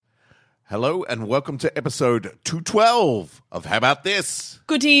Hello and welcome to episode 212 of How About This?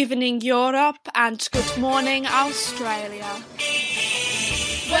 Good evening, Europe, and good morning, Australia.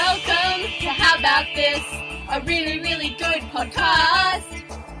 Welcome to How About This, a really, really good podcast.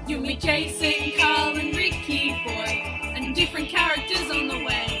 You meet Jason, Carl, and Ricky Boy, and different characters on the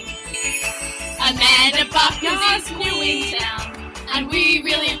way. Amanda Buckers is new in town, and we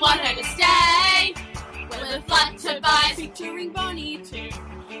really want her to stay. With a flat to buy, featuring Bonnie too.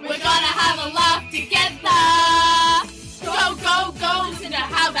 We're gonna have a laugh together. Go, go, go, listen to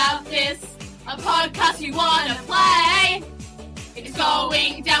How About This, a podcast you wanna play. It's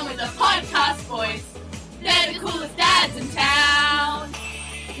going down with the podcast boys. They're the coolest dads in town.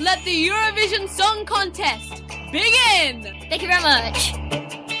 Let the Eurovision Song Contest begin! Thank you very much.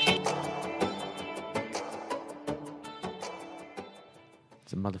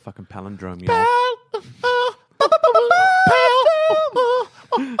 It's a motherfucking palindrome, y'all.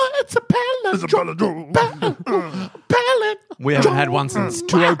 It's a palindrome. We haven't had one since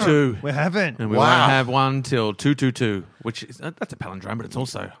 202. We haven't. And we Wow. won't have one till 222, which is, that's a palindrome, but it's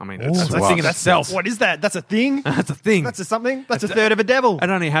also, I mean, it's Ooh, a thing in that's- itself. What is that? That's a thing? That's a thing. That's a something? That's a third of a devil. It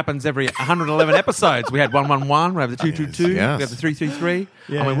only happens every 111 episodes. We had 111, we have the 222, Yes. we have the 333.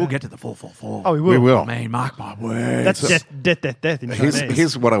 Yeah. I mean, we'll get to the 444. Oh, we will. We will. I mean, mark my words. That's death in Chinese.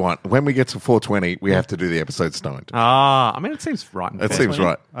 Here's what I want. When we get to 420, we have to do the episode stoned. I mean, it seems right. And It fair. seems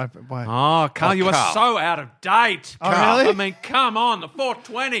right. Why? Oh, Carl, you are Carl. so out of date. Oh, really? I mean, come on, the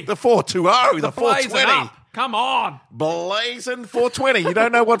 420. The 420, the Blazing 420. up. Come on. Blazing 420. You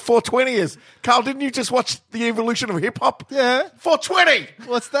don't know what 420 is. Carl, didn't you just watch the evolution of hip hop? Yeah. 420.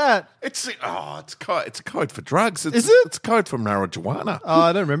 What's that? It's a code for drugs. Is it? It's a code for marijuana. Oh,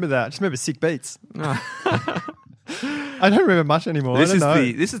 I don't remember that. I just remember sick beats. I don't remember much anymore. This I don't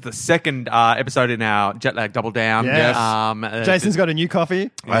know. this is the second episode in our jet lag double down. Yes. Jason's got a new coffee.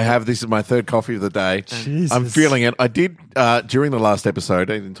 This is my third coffee of the day. Jesus. I'm feeling it. I did, during the last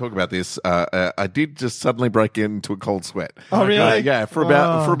episode, I didn't talk about this, I did just suddenly break into a cold sweat. Oh, really? Yeah, for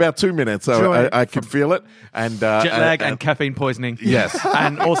about 2 minutes. So Joy. I could feel it. And jet lag and caffeine poisoning. Yes.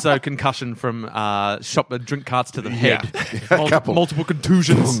 And also concussion from drink carts to the head. A couple. Multiple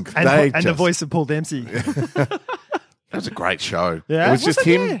contusions. They And the just- voice of Paul Dempsey. That was a great show. Yeah? It was Was just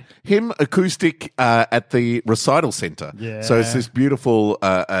it? him acoustic at the recital center. Yeah. So it's this beautiful.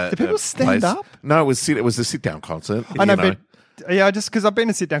 Do people stand place. up? No, it was a sit down concert. I know, you know. but yeah, just because I've been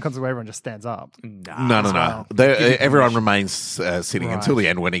to sit down concerts where everyone just stands up. No. Wow. Everyone remains sitting Right. until the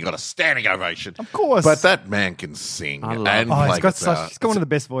end when he got a standing ovation. Of course. But that man can sing I love and him. Oh, play he's got guitar. he's got one of the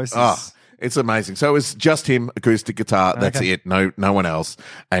best voices. It's amazing. So it was just him, acoustic guitar. That's Okay. it. No one else.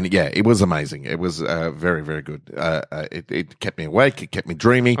 And yeah, it was amazing. It was very, very good. It kept me awake. It kept me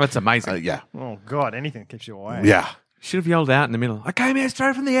dreamy. That's amazing. Yeah. Oh, God, anything keeps you away. Yeah. Should have yelled out in the middle. I came here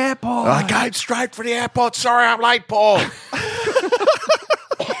straight from the airport. I came straight from the airport. Sorry, I'm late, Paul.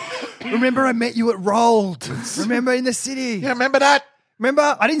 Remember I met you at Rolled. Remember in the city. Yeah, remember that?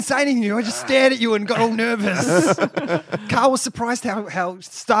 Remember? I didn't say anything to you. I just stared at you and got all nervous. Carl was surprised how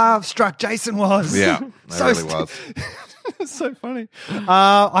starstruck Jason was. Yeah, it So really was. It's so funny.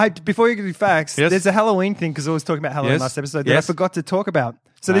 Before you give me facts, Yes. there's a Halloween thing because I was talking about Halloween Yes. last episode that Yes. I forgot to talk about.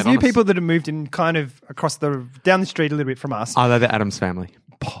 So Lay there's it on new us. people that have moved in kind of down the street a little bit from us. Are they the Addams family?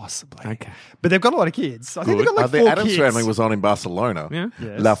 Possibly. Okay. But they've got a lot of kids. I think they've got like the 4 Adams kids. family was on in Barcelona. Yeah.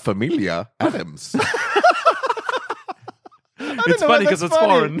 Yes. La Familia Adams. It's funny because it's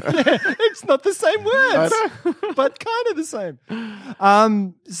foreign. Yeah, it's not the same words, but kind of the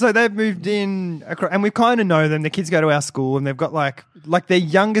same. So they've moved in, and we kind of know them. The kids go to our school, and they've got like their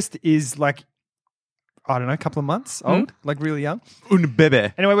youngest is like, I don't know, a couple of months old, like really young. Un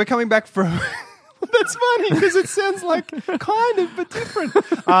bebe. Anyway, we're coming back from. That's funny because it sounds like kind of, but different.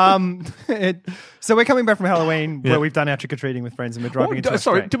 So we're coming back from Halloween where we've done our trick or treating with friends, and we're driving into.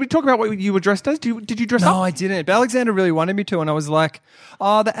 Sorry, did we talk about what you were dressed as? Did you dress No, up? I didn't. But Alexander really wanted me to, and I was like,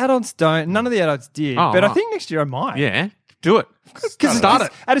 "Oh, the adults don't." None of the adults did, Oh, but I right. think next year I might. Yeah, do it. Start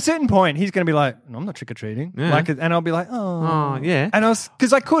it. At a certain point, he's going to be like, "No, I'm not trick or treating," Yeah. like, and I'll be like, "Oh, Oh, yeah. And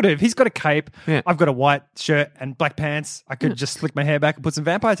because I could have. He's got a cape. Yeah. I've got a white shirt and black pants. I could just slick my hair back and put some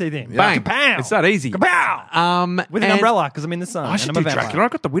vampire teeth in. Bang. Kapow! It's that easy. Kapow! With an and umbrella because I'm in the sun. I should and I'm do a vampire. Dracula.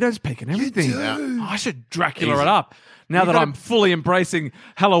 I've got the widow's peak and everything. I should Dracula it up. Now that gotta- I'm fully embracing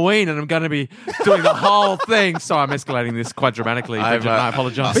Halloween and I'm going to be doing the whole thing. So I'm escalating this quite dramatically. I've, Bridget, I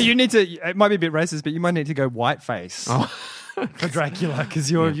apologise. But you need to. It might be a bit racist, but you might need to go white face for Dracula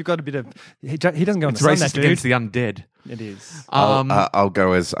because you've got a bit of. He doesn't go in It's the sun. That racist dude. against the undead. It is. I'll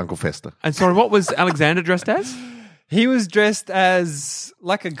go as Uncle Fester. And sorry, what was Alexander dressed as? He was dressed as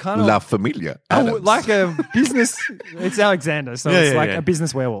like a kind of La Familia. Oh, Adams. like a business. It's Alexander, so it's like a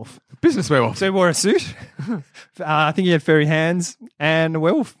business werewolf. Business werewolf. So he wore a suit. I think he had furry hands and a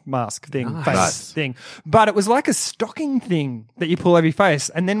werewolf mask thing, face thing. But it was like a stocking thing that you pull over your face.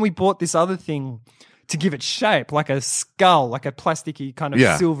 And then we bought this other thing to give it shape, like a skull, like a plasticky kind of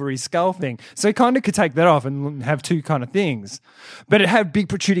silvery skull thing. So he kind of could take that off and have two kind of things. But it had big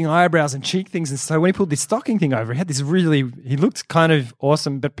protruding eyebrows and cheek things. And so when he pulled this stocking thing over, he had this he looked kind of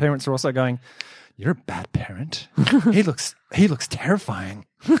awesome, but parents are also going, "You're a bad parent. He looks terrifying."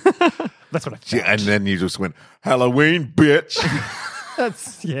 That's what I felt. And then you just went, Halloween, bitch.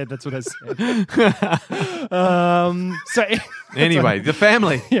 That's what I said. So Anyway, the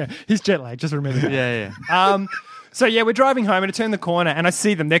family. yeah, he's jet lagged. Just remember that. Yeah. So yeah, we're driving home and I turn the corner and I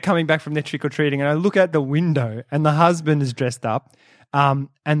see them. They're coming back from their trick or treating, and I look out the window and the husband is dressed up, and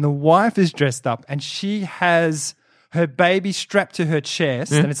the wife is dressed up, and she has her baby strapped to her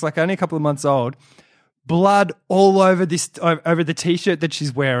chest, and it's like only a couple of months old. Blood all over over the t-shirt that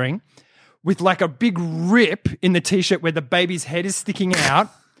she's wearing, with like a big rip in the t-shirt where the baby's head is sticking out,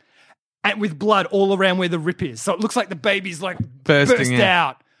 and with blood all around where the rip is. So it looks like the baby's like burst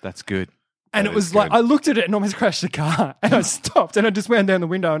out. That's good. And it was like, I looked at it and almost crashed the car, and I stopped and I just went down the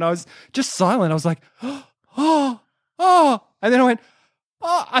window and I was just silent. I was like, oh. And then I went,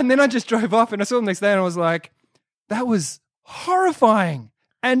 oh. And then I just drove off and I saw them next day and I was like, that was horrifying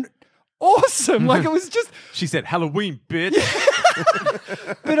and awesome. Like it was just. She said, Halloween, bitch.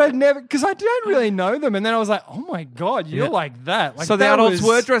 But I never, because I don't really know them. And then I was like, oh my God, you're like that. Like So the that adults was-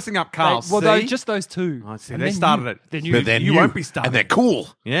 were dressing up, Carl. just those two. I see. And They then started it. Then But then you won't be starting. And they're cool.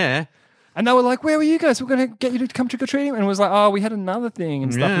 Yeah. And they were like, where were you guys? We're going to get you to come trick-or-treating. And it was like, oh, we had another thing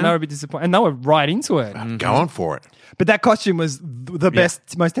and stuff. Yeah. And they were a bit disappointed. And they were right into it. Go on for it. But that costume was the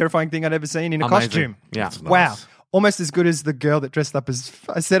best, most terrifying thing I'd ever seen in a Amazing. costume. Yeah. That's nice. Wow. Almost as good as the girl that dressed up as,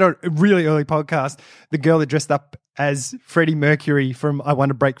 I said on a really early podcast, the girl that dressed up as Freddie Mercury from I Want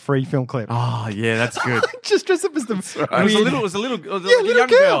to Break Free film clip. Oh, yeah, that's good. Just dressed up as the It was a little young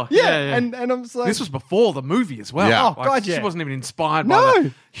girl. Yeah. And I'm just like, This was before the movie as well. Yeah. Oh, God, yeah. She wasn't even inspired No. by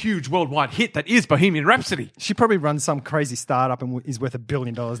the huge worldwide hit that is Bohemian Rhapsody. she probably runs some crazy startup and is worth $1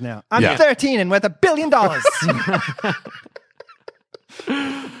 billion now. I'm Yeah. 13 and worth $1 billion.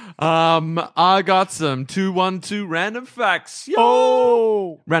 I got some 212 random facts. Yo!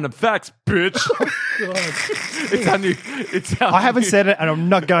 Oh. Random facts, bitch. It's our new. I haven't said it and I'm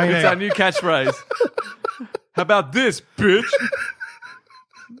not going It's there. our new catchphrase. How about this, bitch?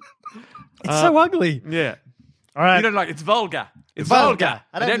 It's so ugly. Yeah. All right. You don't like it's vulgar. It's vulgar.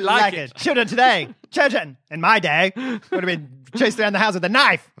 I don't like it. Children today, children in my day would have been chased around the house with a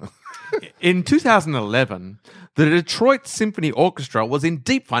knife. In 2011, the Detroit Symphony Orchestra was in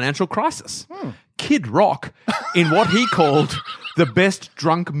deep financial crisis. Kid Rock, in what he called the best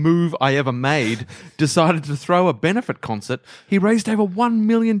drunk move I ever made, decided to throw a benefit concert. He raised over $1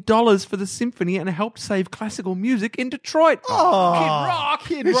 million for the symphony and helped save classical music in Detroit. Oh,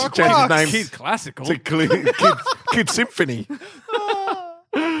 Kid Rock. He should change his name Kid Classical. to Kid Symphony.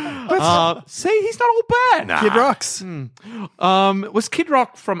 See, he's not all bad. Kid Rocks. Was Kid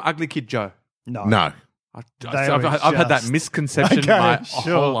Rock from Ugly Kid Joe? No. I've had that just- misconception Okay, my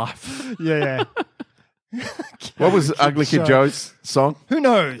sure. whole life. Yeah. What was Ugly Kid Joe's song? Who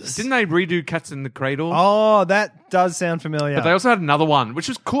knows? Didn't they redo Cats in the Cradle? Oh, that does sound familiar. But they also had another one, which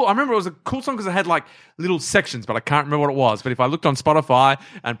was cool. I remember it was a cool song because it had like little sections, but I can't remember what it was. But if I looked on Spotify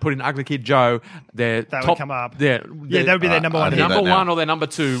and put in Ugly Kid Joe, their That would top, come up. Yeah, that would be their number one I hit. hear number that now. one or their number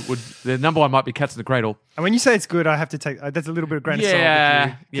two would. Their number one might be Cats in the Cradle. And when you say it's good, I have to take that's a little bit of grain of salt. Yeah,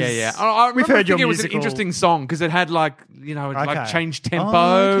 with you, 'cause yeah. I We've remember heard your thinking it was an musical. interesting song because it had like it like Okay. changed tempo.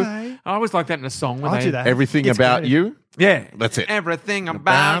 Oh, okay. I always like that in a song. When I'll they, do that. Everything It's About great. You? Yeah, That's it. Everything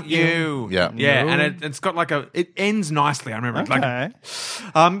about you. Yeah. yeah, No. and it's got like it ends nicely. I remember. Okay.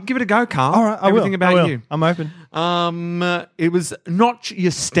 Like, give it a go, Carl. All right, I Everything will. about I will. you. I'm open. It was not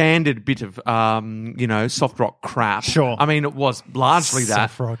your standard bit of soft rock crap. Sure. I mean, it was largely that,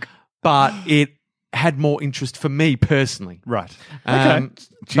 Soft rock. but it had more interest for me personally. Right. Um,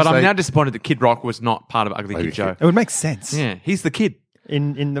 Did you but I'm say- now disappointed that Kid Rock was not part of Ugly Ugly Kid Joe. It would make sense. Yeah, he's the kid.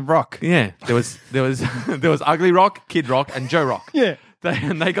 In the rock. Yeah, there was there was Ugly Rock, Kid Rock, and Joe Rock. Yeah.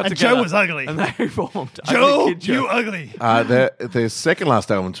 And they got And together. Joe was ugly. And they formed Joe, Ugly Kid Joe. you ugly. Their second last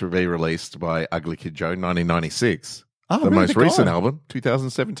album to be released by Ugly Kid Joe, 1996. Oh, the really? most They're recent gone. album,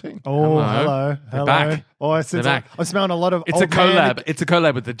 2017. Oh, Hello. hello. They're back. Oh, They're back. I'm smelling a lot of It's a old man- collab. It's a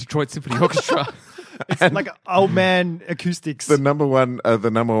collab with the Detroit Symphony Orchestra. It's like old man acoustics. The number one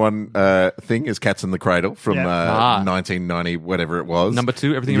thing is "Cats in the Cradle" from Yeah. 1990, whatever it was. Number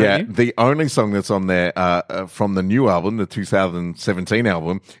 2, Everything Yeah, About You. the only song that's on there from the new album, the 2017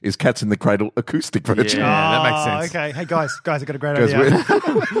 album, is "Cats in the Cradle" acoustic version. Yeah. that makes sense. Okay, hey guys, I got a great Guys,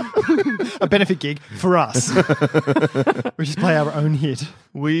 idea. A benefit gig for us. We just play our own hit.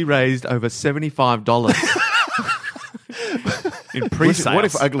 We raised over $75 in pre-sales. What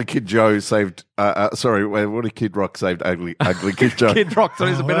if Ugly Kid Joe saved? What if Kid Rock saved Ugly Kid Joe? Kid Rock? So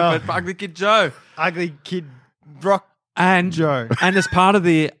there's a benefit for Ugly Kid Joe. Ugly Kid Rock And Joe. And as part of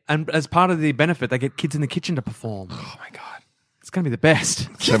the benefit, they get Kids in the Kitchen to perform. Oh my god, it's going to be the best.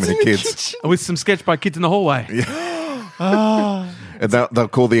 So many kids, With some sketch by Kids in the Hallway. and they'll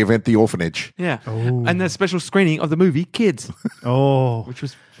call the event the Orphanage. Yeah. And the special screening of the movie Kids, Oh. which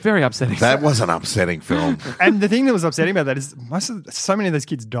was very upsetting. That was an upsetting film. And the thing that was upsetting about that is so many of those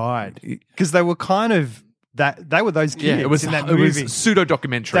kids died because they were kind of they were those kids yeah, it was in that it movie. was pseudo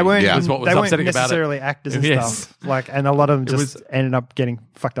documentary. They weren't, was what was they weren't upsetting about it. necessarily actors and Yes. stuff. And a lot of them just was- ended up getting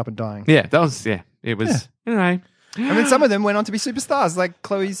fucked up and dying. Yeah, that was It was anyway. I mean, some of them went on to be superstars, like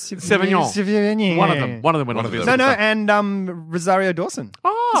Chloe Sevignon. One of them went on to be a No, superstar. and Rosario Dawson.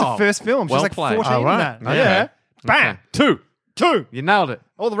 Oh, It's her first film. She well was like played. 14 Oh, in right. that. Okay. Yeah. Bang. Okay. 2. You nailed it.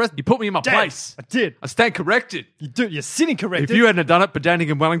 All the rest. You put me in my dead. place. I did. I stand corrected. You're sitting corrected. If you hadn't have done it, Pedantic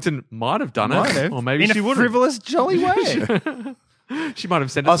and Wellington might have done it. Might have. Or maybe in she a would have. frivolous, jolly way. She might have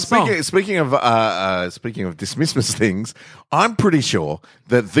sent us a song. Speaking of Dismissmas things, I'm pretty sure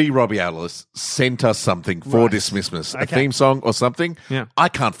that the Robbie Alice sent us something for Dismissmas, a Okay. theme song or something. Yeah. I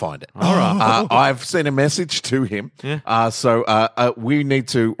can't find it. All right. I've sent a message to him. Yeah. So we need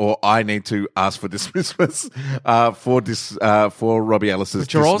to, or I need to ask for Dismissmas for Robbie Alice's.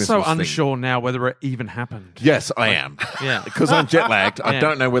 But you're also Dismissmas thing. unsure now whether it even happened. Yes, I am. Yeah. Because I'm jet lagged. I Yeah.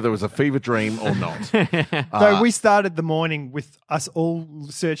 don't know whether it was a fever dream or not. So we started the morning with us all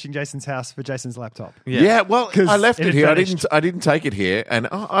searching Jason's house for Jason's laptop. Yeah, well, 'Cause I left it it had here. vanished. I didn't take it here, and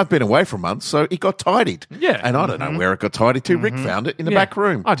I've been away for months, so it got tidied. Yeah. and I don't know where it got tidied to. Rick found it in the Yeah. back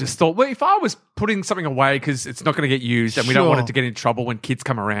room. I just thought, well, if I was putting something away because it's not going to get used and we don't Sure. want it to get in trouble when kids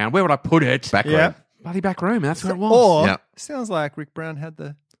come around, where would I put it? Back Yeah. room. Bloody back room. That's where it was. Or Yeah. sounds like Rick Brown had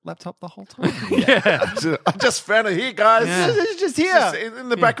the laptop the whole time. I just found it here, guys. Yeah. It's just here. It's in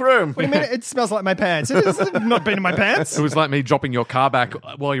the back room. What do you mean? It smells like my pants. It's not been in my pants. It was like me dropping your car back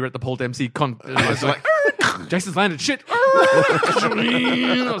while you were at the Paul Dempsey it was like, Jason's landed. Shit.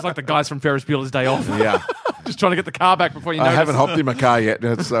 It was like the guys from Ferris Bueller's Day Off. Yeah. Just trying to get the car back before you I notice. haven't hopped in my car yet,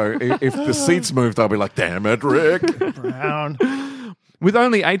 so if the seats moved, I'll be like, "Damn it, Rick!" Brown. With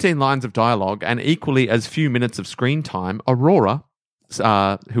only 18 lines of dialogue and equally as few minutes of screen time, Aurora,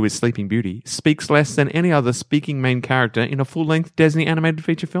 who is Sleeping Beauty, speaks less than any other speaking main character in a full-length Disney animated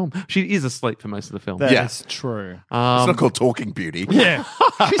feature film. She is asleep for most of the film. That Yeah. is true. It's not called Talking Beauty. Yeah.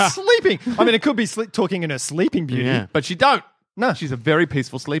 She's sleeping. I mean, it could be talking in her sleeping beauty. Yeah, but she don't. No. She's a very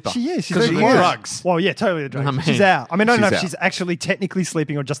peaceful sleeper. She is. She's because very of the quiet. drugs. Well, yeah, totally the drugs. I mean, she's out. I mean, I don't know she's if out. she's actually technically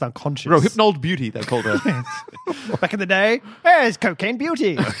sleeping or just unconscious. Hypnold Beauty, they called her. Back in the day, there's cocaine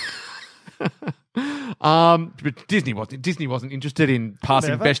beauty. But Disney wasn't interested in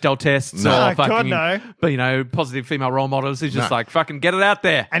passing Whatever. Bechdel tests No. or Oh, God, fucking, no. but positive female role models. He's just No. like, fucking get it out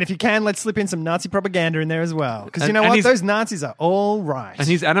there. And if you can, let's slip in some Nazi propaganda in there as well. Because you And- know and what? he's- Those Nazis are all right. And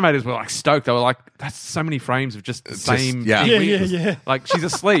his animators were like stoked. They were like, "That's so many frames of just the Just- same." yeah. thing. Yeah, yeah. Like she's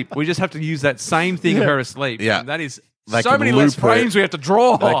asleep. We just have to use that same thing of her asleep. Yeah. And that is They so can many less loop her- frames we have to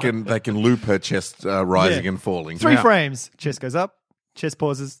draw. They can loop her chest rising Yeah. and falling. 3 Yeah. frames. Chest goes up, chest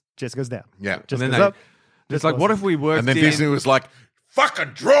pauses, chest goes down. Yeah. Chest And then goes they- up. It's like, what if we worked And then in? Disney was like,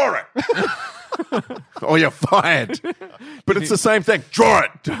 "Fucking draw it, or you're fired." But it's the same thing. Draw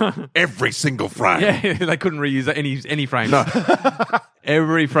it every single frame. Yeah, they couldn't reuse any frames. No.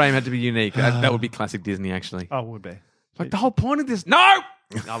 Every frame had to be unique. That would be classic Disney, actually. Oh, it would be. Like the whole point of this. No,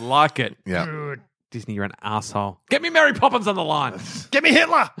 I like it. Yeah. Disney, you're an asshole. Get me Mary Poppins on the line. Get me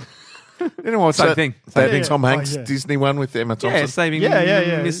Hitler. You know what's Same that, thing. that Yeah. Tom Oh, Hanks yeah. Disney one with Emma Thompson? Yeah, saving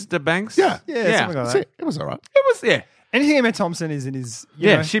Yeah. Mr. Banks. Yeah. Yeah, something like That's that. it. It was all right. It was, yeah. Anything Emma Thompson is in his.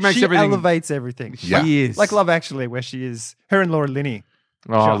 She makes everything- elevates everything. Yeah. She is. Like Love Actually, where she is. Her and Laura Linney.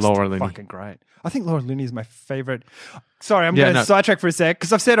 Oh, Just Laura Linney. Fucking great. I think Laura Linney is my favorite. Sorry, I'm Yeah, going to no. sidetrack for a sec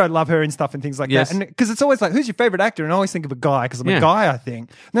because I've said I love her and stuff and things like Yes. that. And because it's always like, who's your favorite actor? And I always think of a guy because I'm Yeah. a guy, I think.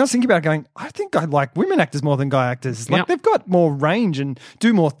 And I was thinking about it going, I think I like women actors more than guy actors. Like Yeah. they've got more range and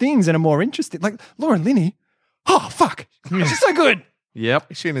do more things and are more interesting. Like Laura Linney. Oh, fuck. She's so good. Yep.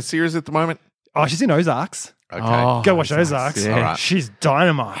 Is she in a series at the moment? Oh, she's in Ozarks. Okay. Oh, Go watch Ozarks. Yeah. All right. She's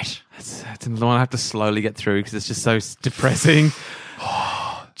dynamite. It's the one I have to slowly get through because it's just so depressing.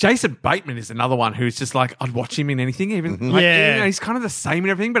 Jason Bateman is another one who's just like, I'd watch him in anything, even. Like, Yeah. you know, he's kind of the same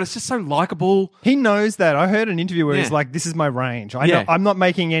and everything, but it's just so likable. He knows that. I heard an interview where Yeah. he's like, "This is my range. Yeah. I'm not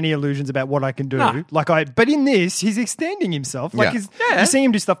making any illusions about what I can do. No. But in this, he's extending himself. Like, Yeah. you see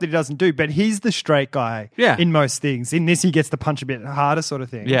him do stuff that he doesn't do, but he's the straight guy. Yeah. In most things. In this, he gets the punch a bit harder, sort of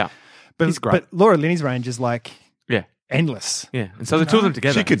thing. Yeah. but he's great. But Laura Linney's range is like Yeah. endless. Yeah. And so the two of them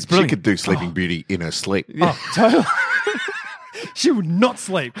together. She it's could brilliant. do Sleeping Beauty in her sleep. Oh, totally. She would not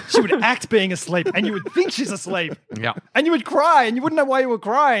sleep. She would act being asleep, and you would think she's asleep, Yeah. and you would cry, and you wouldn't know why you were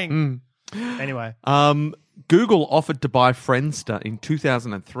crying. Anyway, Google offered to buy Friendster in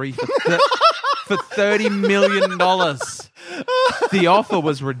 2003 for $30 million. The offer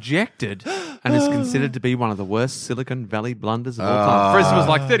was rejected and is considered to be one of the worst Silicon Valley blunders of all time. Friendster was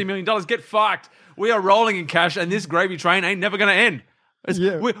like, $30 million, get fucked. We are rolling in cash, and this gravy train ain't never going to end.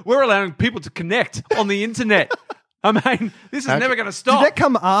 Yeah. We're allowing people to connect on the internet. I mean, this is never going to stop. Did that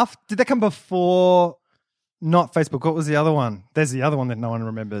come after? Did that come before? Not Facebook. What was the other one? There's the other one that no one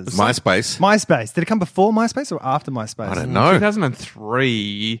remembers. MySpace. MySpace. Did it come before MySpace or after MySpace? I don't know.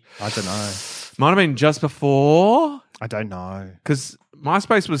 2003 I don't know. might have been just before, I don't know. because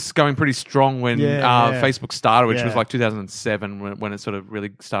MySpace was going pretty strong when Yeah. Facebook started, which Yeah. was like 2007 when it sort of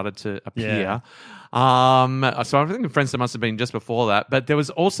really started to appear. Yeah. So I think Friendster must have been just before that. But there was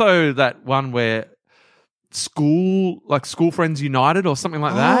also that one where School Friends United or something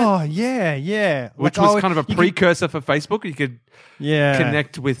like that. Oh yeah, yeah. Which Like, was kind of a you precursor for Facebook. You could yeah.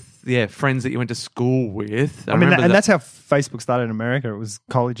 connect with friends that you went to school with. I mean, remember and that. that's how Facebook started in America. It was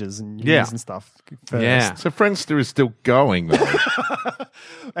colleges and unis Yeah. and stuff first. Yeah. So Friendster is still going, though.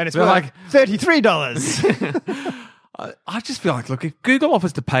 And it's They're like like- $33. I just feel like, look, if Google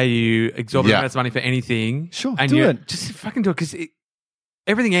offers to pay you exorbitant Yeah. amounts of money for anything, Sure, and do you it. just fucking do it because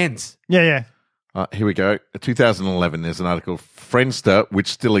everything ends. yeah. Here we go. 2011, there's an article. Friendster, which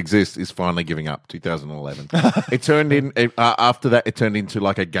still exists, is finally giving up. 2011. It turned in, after that, it turned into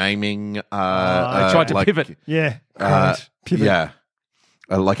like a gaming. They tried to pivot. Yeah. Uh, Pivot. yeah.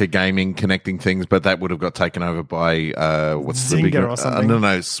 Like a gaming connecting things, but that would have got taken over by what's the big Zynga one? or something.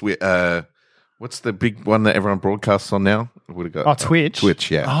 No. What's the big one that everyone broadcasts on now? It would have got Oh, Twitch. Twitch,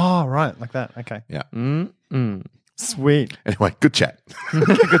 yeah. Oh, right. Like that. Okay. Yeah. Sweet. Anyway, good chat.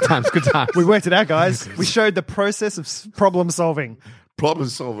 Good times, good times. We worked it out, guys. We showed the process of problem solving. Problem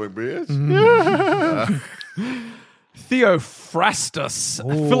solving, bitch. Theophrastus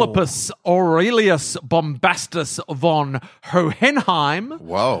Philippus Aurelius Bombastus von Hohenheim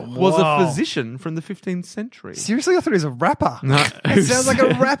Whoa. was Wow. a physician from the 15th century. Seriously, I thought he was a rapper. No. It sounds like a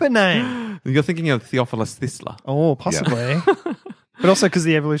rapper name. You're thinking of Theophilus Thistler. Oh, possibly. But also because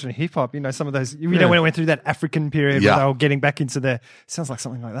the evolution of hip hop, some of those, when it went through that African period Yeah. where they were getting back into sounds like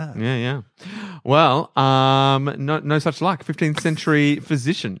something like that. Yeah, yeah. Well, no such luck. 15th century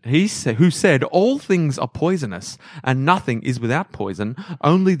physician, who said all things are poisonous and nothing is without poison.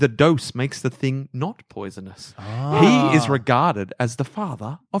 Only the dose makes the thing not poisonous. He is regarded as the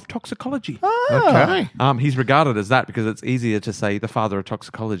father of toxicology. Okay. He's regarded as that because it's easier to say the father of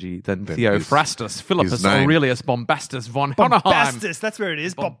toxicology than Theophrastus Philippus his name. Aurelius Bombastus von Hohenheim. Bombastus, that's where it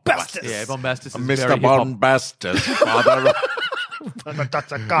is. Bombastus. Yeah, Bombastus is Mr. very hip-hop. Bombastus, father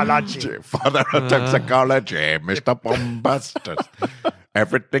Toxicology. father of toxicology, Mr. Bombastus.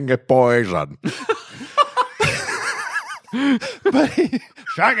 Everything is poison.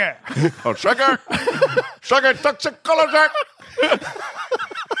 Shaggy. Oh, sugar! Sugar toxicology!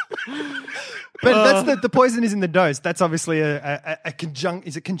 But that's the poison is in the dose. That's obviously a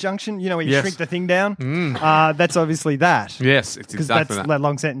is it conjunction? Where you Yes. shrink the thing down? That's obviously that. Yes, it's Because exactly that's that. that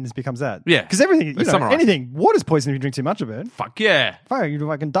long sentence becomes that. Yeah. Because everything, Let's summarise. anything, water's poison if you drink too much of it. Fuck yeah. Fuck, you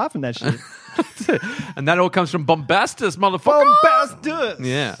fucking die from that shit. And that all comes from Bombastus, motherfucker. Bombastus.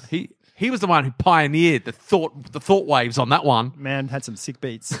 Yeah, he was the one who pioneered the thought waves on that one. Man had some sick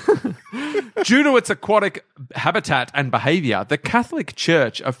beats. Due to its aquatic habitat and behavior, the Catholic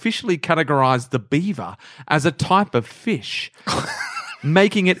Church officially categorized the beaver as a type of fish,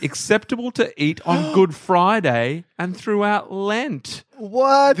 making it acceptable to eat on Good Friday and throughout Lent.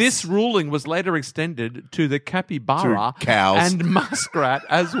 What? This ruling was later extended to the capybara To cows. and muskrat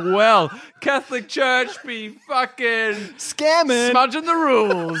as well. Catholic Church be fucking Scamming. smudging the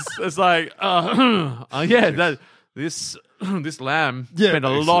rules. It's like, this lamb spent a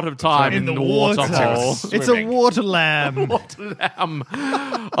lot of time in the water hole. It's a water lamb. Water lamb.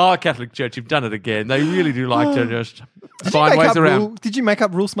 Oh, Catholic Church, you've done it again. They really do like to just find ways around. Did you make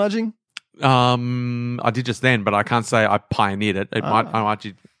up rule smudging? I did just then, but I can't say I pioneered it. I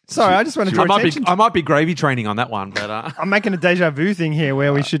might Sorry, I just want to draw attention. I might be gravy training on that one, but I'm making a deja vu thing here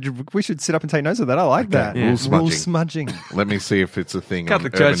where we should sit up and take notes of that. I like that. Yeah. Rule smudging. Let me see if it's a thing.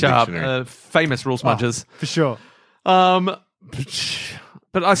 Catholic on Urban Church are Dictionary. famous rule smudgers. For sure. But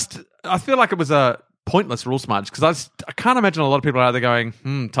I feel like it was a pointless rule smudge because I can't imagine a lot of people out there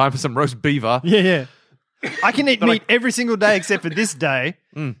going, time for some roast beaver. Yeah. I can eat meat every single day except for this day,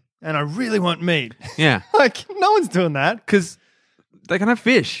 and I really want meat. Yeah. Like, no one's doing that. Because they can have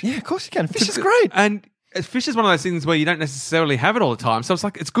fish. Yeah, of course you can. Fish is great. And fish is one of those things where you don't necessarily have it all the time. So it's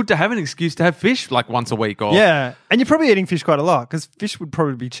like, it's good to have an excuse to have fish like once a week. Or Yeah, and you're probably eating fish quite a lot because fish would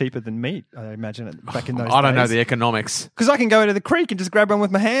probably be cheaper than meat, I imagine, back in those days. I don't know the economics. Because I can go into the creek and just grab one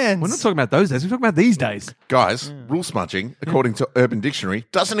with my hands. We're not talking about those days. We're talking about these days. Guys, rule smudging, according to Urban Dictionary,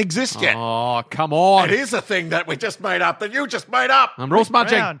 doesn't exist yet. Oh, come on. It is a thing that we just made up, that you just made up. I'm rule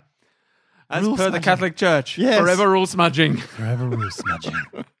smudging. Round. As Rule per the smudging. Catholic Church. Yes. Forever rule smudging. Forever rule smudging.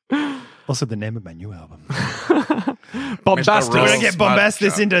 Also the name of my new album. Bombastic. Rule We're going to get smudge.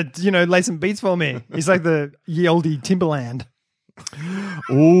 Bombastis into, lay some beats for me. He's like the ye olde Timberland.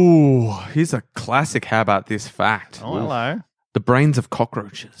 Ooh, here's a classic. How about this fact? Oh, hello. The brains of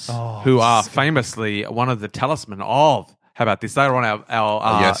cockroaches, who are famously one of the talisman of. How about this? They're on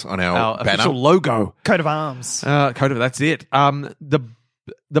our Yes, on our banner. official logo. Coat of arms. Code of that's it.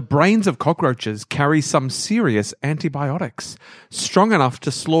 The brains of cockroaches carry some serious antibiotics, strong enough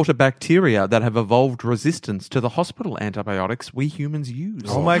to slaughter bacteria that have evolved resistance to the hospital antibiotics we humans use.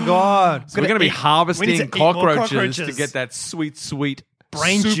 Oh my God. So we're going to be we need harvesting to eat more cockroaches to get that sweet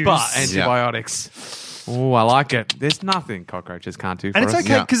Brain super juice. antibiotics. Oh, I like it. There's nothing cockroaches can't do for And it's us.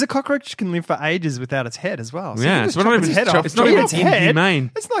 okay Yeah. because a cockroach can live for ages without its head as well. So Yeah, you it's just not chop even its head chop- off, it's not eat even its head.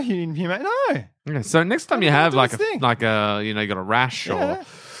 inhumane. It's not inhumane. No. Okay, so next time you Let have it do like its a thing. you got a rash or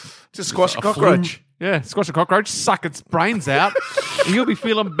Just squash a a cockroach. flu. Yeah, squash a cockroach, suck its brains out, and you'll be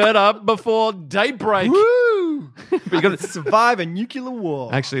feeling better before daybreak. Woo! But you got to Survive a nuclear war.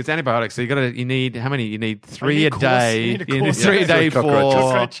 actually, it's antibiotics. So you need how many? You need 3 need a a course. day. You need a You need course. 3 a Yeah, day for for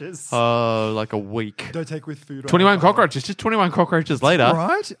cockroaches. like a week. Don't take with food. or 21 alcohol. cockroaches. Just 21 cockroaches later.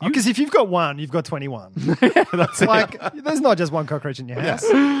 Right? Because if you've got one, you've got 21. That's Like, there's not just one cockroach in your house.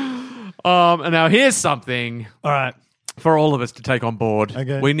 And now here's something All right. for all of us to take on board.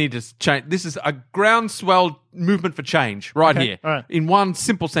 Okay. We need to change. This is a groundswell movement for change right Okay, here. all right. In one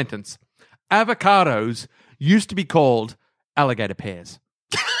simple sentence. Avocados used to be called alligator pears.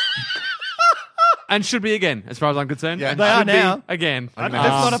 And should be again, as far as I'm concerned. Yeah. And They are should be now. Again. That's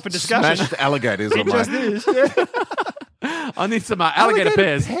not up for discussion. Smashed alligators on It just my... is. Yeah. I need some alligator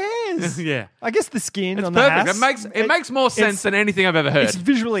pears. pears. Yeah. I guess the skin It's on the perfect. house. It makes more sense than anything I've ever heard. It's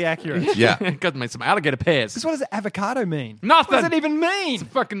visually accurate. Yeah. Got to make some alligator pears. Because what does avocado mean? Nothing. What does it even mean? It's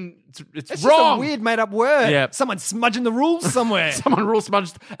It's wrong. just a weird made up word. Yeah. Someone's smudging the rules somewhere. Someone rule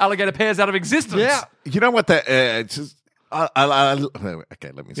smudged alligator pears out of existence. Yeah. You know what that... it's just,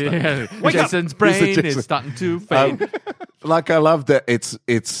 okay, let me start. Yeah. Wake up. Jason's brain Jason. is starting to fade. Like I love that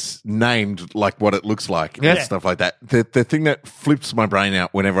it's named like what it looks like Yeah. and stuff like that. The thing that flips my brain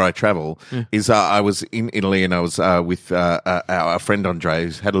out whenever I travel is I was in Italy and I was with our friend Andre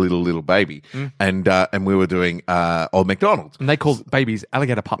who's had a little baby and we were doing Old MacDonald. And they call babies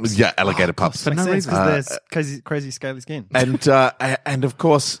alligator pups. Yeah, alligator pups. For no Makes sense reason. because there's crazy scaly skin. And of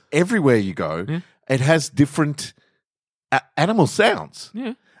course, everywhere you go, it has different animal sounds.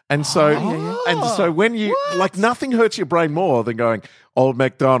 Yeah. And so when you like nothing hurts your brain more than going Old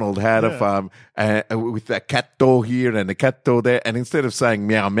MacDonald had a farm with a cat door here and a cat door there, and instead of saying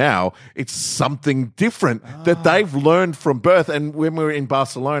meow meow, it's something different that they've learned from birth. And when we were in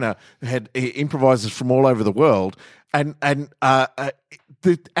Barcelona, we had improvisers from all over the world, and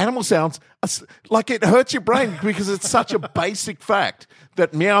the animal sounds like it hurts your brain because it's such a basic fact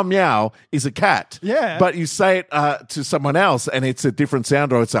that meow meow is a cat. Yeah. But you say it to someone else and it's a different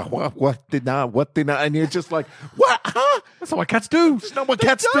sound, or it's a what did and you're just like, what? Huh? That's not what cats do. It's not what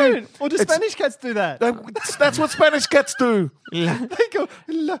cats do. Don't. Or do It's- Spanish cats do that? That's what Spanish cats do. They go,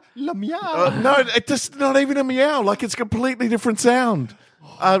 la meow. No, it's just not even a meow. Like it's a completely different sound.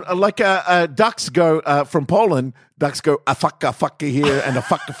 Ducks go from Poland. Ducks go a fucka here and a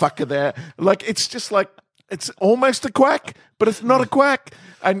fucka there. Like it's just like it's almost a quack, but it's not a quack.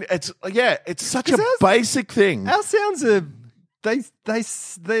 And it's such a 'Cause ours- basic thing. Our sounds are they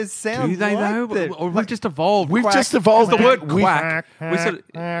sound Do they like though? the- Or we've just evolved. We've quack. just evolved the word We've- quack. quack, We sort of,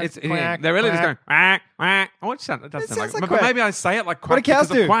 quack, it's, quack, they're really just going quack. quack, quack. Oh, it doesn't It sound sounds like like but quack. maybe I say it like What quack do cows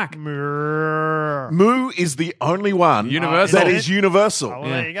because of do? quack. Mrrr. Moo is the only one Universal. that is universal. Oh, well,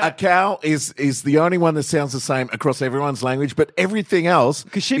 there you go. A cow is the only one that sounds the same across everyone's language, but everything else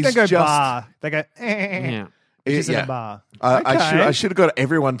Because sheep is don't go just, bar. They go, Yeah. Just in a bar. I should have got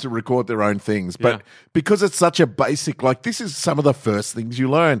everyone to record their own things, but because it's such a basic, like this is some of the first things you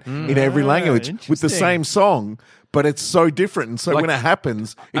learn in every language with the interesting. same song, but it's so different. And so Like, when it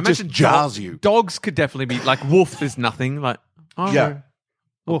happens, I it just imagine jars you. Dogs could definitely be like wolf is nothing. Like Yeah.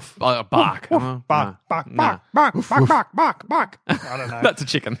 Woof. bark. Bark, bark, bark, bark, bark, bark, bark, bark. I don't know. That's a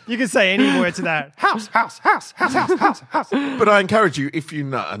chicken. You can say any word to that. House, house, house, house, house, house, house. But I encourage you, if you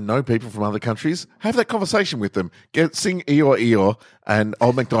know people from other countries, have that conversation with them. Sing Eeyore Eeyore and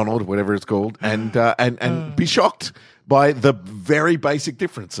Old MacDonald, whatever it's called, and be shocked by the very basic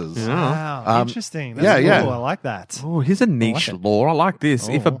differences. Wow, interesting. That's yeah. cool. I like that. Oh, here's a niche law. I like this.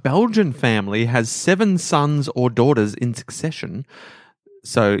 If a Belgian family has 7 sons or daughters in succession,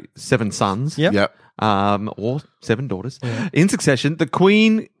 so 7 sons, Yep. Yep. or 7 daughters in succession, the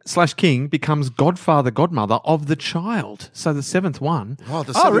queen/king becomes godfather, godmother of the child. So the 7th one, Oh,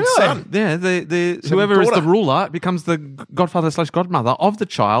 the seventh really? son. yeah, the whoever is the daughter. ruler becomes the godfather/godmother of the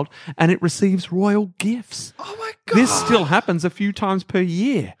child, and it receives royal gifts. Oh my God. This still happens a few times per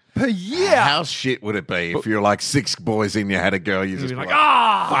year. Per year. How shit would it be if you're like 6 boys in, you had a girl, you just You'd be be like,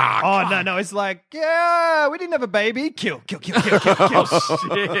 ah, Oh, no. It's like, yeah, we didn't have a baby. Kill. Let's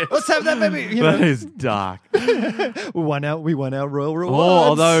have that baby. You that know, is dark. we won our royal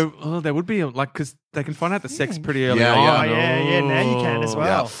rewards. Although there would be like because they can find out the sex pretty early Yeah, on. Oh, yeah. Now you can as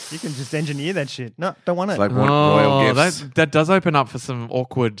well. Yeah. You can just engineer that shit. No, don't want it. They want royal gifts. that does open up for some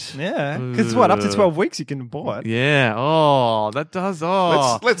awkward. Yeah, because what? Up to 12 weeks you can abort. Yeah. Oh, that does.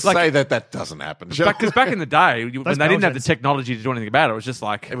 Oh, Let's say that doesn't happen. Because back in the day, when they didn't have the Belgians. technology to do anything about it, it was just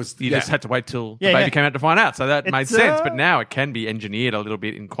like you just had to wait till the Yeah, baby yeah. came out to find out. So that made It's, sense. But now it can be engineered a little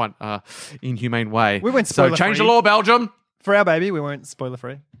bit in quite inhumane way. We went so change the spoiler-free. law, Belgium. For our baby, we weren't spoiler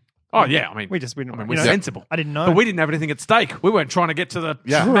free. Oh yeah, I mean We didn't. we're you know, sensible. I didn't know. But we didn't have anything at stake. We weren't trying to get to the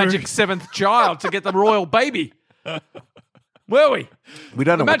magic 7th child to get the royal baby. Were we? We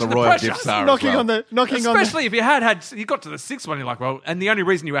don't know Imagine what the the royal pressure. gifts are. knocking as well. on the knocking on Especially if you you got to the 6th one, you're like, well, and the only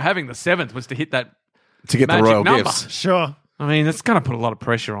reason you were having the 7th was to hit that to get the magic royal number. gifts. the sure. I mean, that's going to put a lot of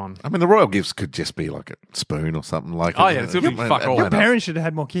pressure on. I mean, the royal gifts could just be like a spoon or something like. Oh, yeah, it's gonna be fuck all. Your parents should have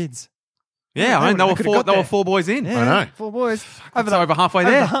had more kids. Yeah, I mean, they could've got they were there. 4 boys in. Yeah, know. 4 boys. That's over halfway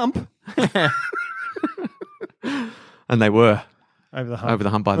Over there. the hump. And they were Over the hump. over the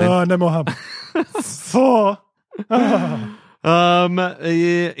hump by then. Oh, no more hump. 4. Oh.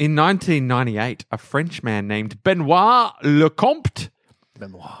 In 1998, a Frenchman named Benoit Lecomte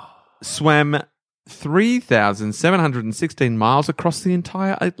swam 3,716 miles across the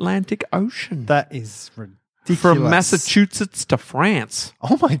entire Atlantic Ocean. That is ridiculous. From Massachusetts to France.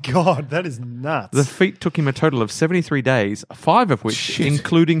 Oh my God, that is nuts. The feat took him a total of 73 days, 5 of which Shit.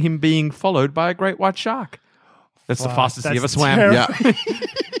 including him being followed by a great white shark. That's the fastest he ever that's swam. terrible. Yeah.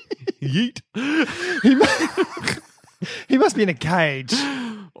 Yeet. He must be in a cage.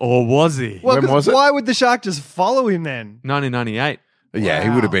 Or was he? Well, When 'cause was it? why would the shark just follow him then? 1998. Yeah, he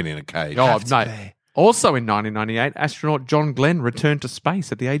Wow. would have been in a cage. Oh, Have to no. be. Also in 1998, astronaut John Glenn returned to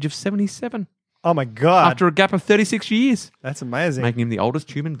space at the age of 77 Oh my God. after a gap of 36 years, That's amazing. making him the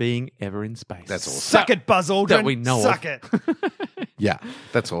oldest human being ever in space. That's awesome. Suck it, Buzz Aldrin. that we know of. Suck it. Yeah,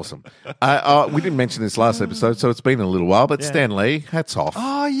 that's awesome. We didn't mention this last episode, so it's been a little while. But Stan Lee, hats off.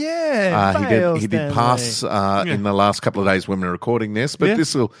 Oh, yeah. He did pass in the last couple of days when we were recording this, but Yeah.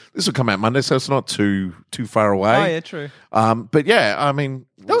 this will come out Monday, so it's not too far away. Oh, yeah, true. But yeah, I mean,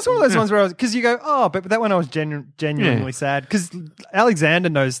 That was one of those ones where I was, because you go, oh, but that one I was genuinely Yeah. sad because Alexander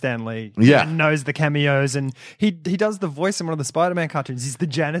knows Stan Lee. Yeah. And knows the cameos, and he does the voice in one of the Spider-Man cartoons. He's the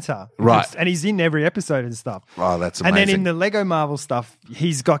janitor. Right. And he's in every episode and stuff. oh, that's And amazing. then in the Lego Marvel stuff,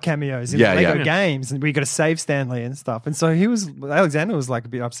 he's got cameos in Yeah, the Lego yeah. games, and we got to save Stanley and stuff. And so Alexander was like a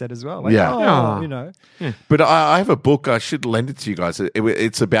bit upset as well. Like, Yeah. oh, you know. But I have a book. I should lend it to you guys.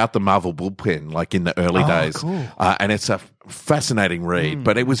 It's about the Marvel bullpen, like in the early days, cool. and it's a fascinating read.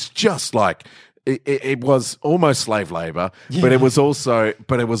 But it was just like it was almost slave labor, but it was also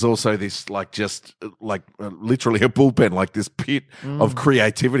this like just like literally a bullpen, like this pit of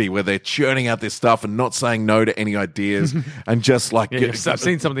creativity where they're churning out this stuff and not saying no to any ideas, and just like Yeah, I've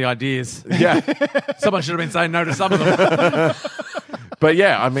seen some of the ideas. yeah. Someone should have been saying no to some of them. But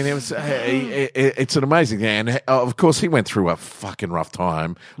yeah, I mean, it was it's an amazing thing, and of course, he went through a fucking rough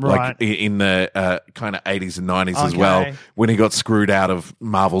time, Right. like in the kind of 80s and 90s as Okay. well, when he got screwed out of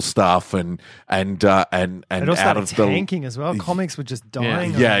Marvel stuff and It all out started of the tanking as well. Comics were just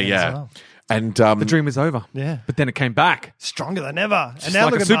dying. on yeah, it as yeah, well. and The dream was over. Yeah. But then it came back. Stronger than ever. Just And now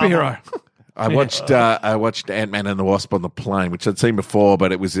like look a at Marvel. superhero. I watched Ant-Man and the Wasp on the plane, which I'd seen before,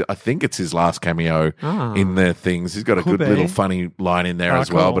 but I think it's his last cameo in the things. He's got a good little funny line in there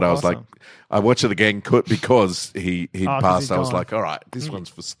as well. cool. But I was like, I watched it again because he passed. he's I was gone. like, all right, this one's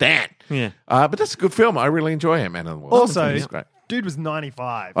for Stan. Yeah. But that's a good film. I really enjoy Ant-Man and the Wasp. Also, It's great. dude was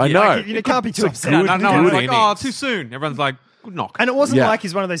 95. I know. Like, you can't be too upset. No, no one's like, innings. too soon. Everyone's like, good knock. And it wasn't Yeah. like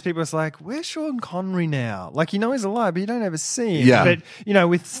he's one of those people that's like, where's Sean Connery now? Like, he's alive, but you don't ever see him. Yeah. But,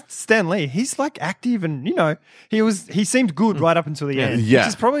 with Stan Lee, he's like active and, he seemed good right up until the end. Yeah. Which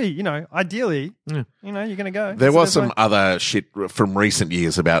is probably, ideally, you're going to go. There So was there's some other shit from recent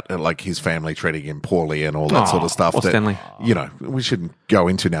years about like his family treating him poorly and all that sort of stuff. poor That, Stanley. we shouldn't go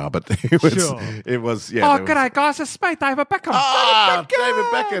into now, but it was, Sure. it was, Oh, yeah. there was- g'day, guys. It's me, David Beckham. David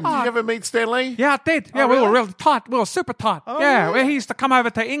Beckham. Did you ever meet Stan Lee? Yeah, I did. Yeah, we were really tight. We were super tight. really? He used to come over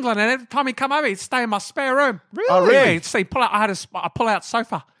to England, and every time he'd come over, he'd stay in my spare room. Really? Oh, really? Yeah, he'd see, I had a pull-out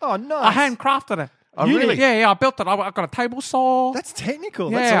sofa. Oh, nice. I handcrafted it. Oh, really? Yeah, I built it. I've got a table saw. That's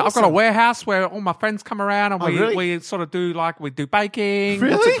technical. Yeah, That's I've got a awesome. warehouse where all my friends come around and really? we sort of do we do baking.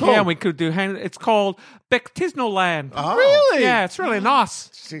 Really? What's it called? Cool. Yeah, and we could do it's called Baptismal Land. Oh. Really? Yeah, it's really nice.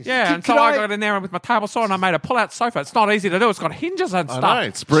 Yeah, and so Could I I- got in there with my table saw and I made a pull-out sofa. It's not easy to do. It's got hinges and I stuff. know.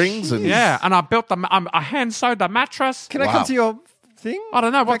 It springs and Yeah, and I built I hand sewed the mattress. Can I Wow. come to your thing? I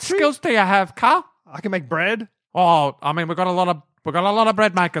don't know what Factory? skills do you have, Carl? I can make bread. Oh, I mean we've got a lot of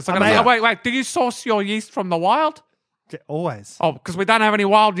bread makers. Wait, do you source your yeast from the wild? Yeah, always. Oh, because we don't have any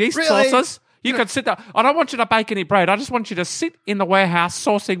wild yeast Really? sources. You could sit there. I don't want you to bake any bread. I just want you to sit in the warehouse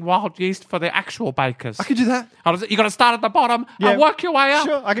sourcing wild yeast for the actual bakers. I could do that. You got to start at the bottom Yeah. and work your way up.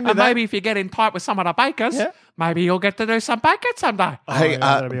 Sure, I can do and that. maybe if you get in tight with some of the bakers, Yeah. maybe you'll get to do some baking someday. Hey, yeah,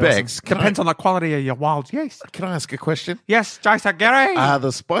 that'd be Bex, Depends on the quality of your wild yeast. can I ask a question? Yes, Jason Gary.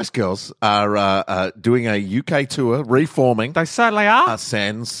 The Spice Girls are doing a UK tour, reforming they certainly are.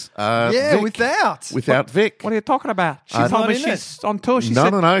 Sans Yeah, Vic, without Vic. What are you talking about? She She's told not me in she's on tour. She No,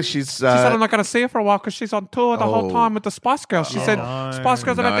 said, no. She's She said I'm not going to see her for a while because she's on tour the whole Oh. time with the Spice Girls. She said Spice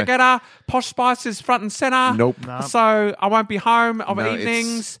Girls are about No. to get her. Posh Spice is front and center. Nope. So I won't be home of No,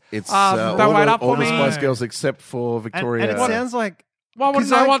 evenings. It's don't all wait the, up all for the me. Spice Girls except for And Victoria. it sounds like Well, I want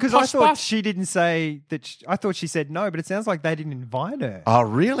to know what because I Posh thought Spice. she didn't say that. I thought she said no, but it sounds like they didn't invite her. Oh,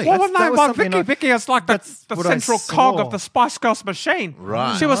 really? Well, That no, was well, something Vicky. I- Vicky is like that's the what I central cog saw. of the Spice Girls machine.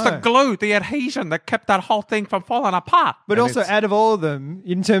 Right. She was the Right. glue, the adhesion that kept that whole thing from falling apart. But And also, it's- out of all of them,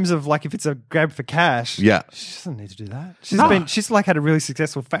 in terms of like if it's a grab for cash, Yeah. she doesn't need to do that. No. She's like had a really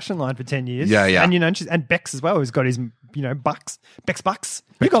successful fashion line for 10 years. Yeah, yeah. And and Bex as well, who's got his bucks. Bex bucks.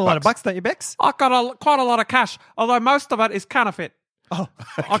 You got a lot of bucks, don't you, Bex? I got quite a lot of cash, although most of it is counterfeit. Oh,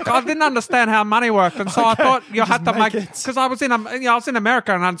 I didn't understand how money worked, and so I thought you had to make make it. because I was in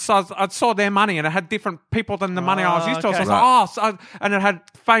America and I saw their money and it had different people than the money I was used to. So I was okay. like, and it had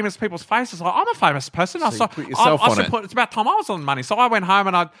famous people's faces. Like I'm a famous person. So you put yourself on it. It's about time I was on money. So I went home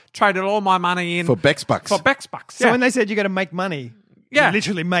and I traded all my money in For Bex Bucks. For Bex Bucks. so yeah. when they said you're going to make money, Yeah, you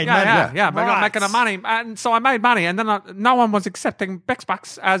literally made yeah, money. Yeah, but I'm Right. making the money, and so I made money, and then no one was accepting Bex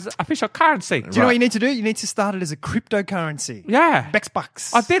Bucks as official currency. Do you know what you need to do? You need to start it as a cryptocurrency. Yeah, Bex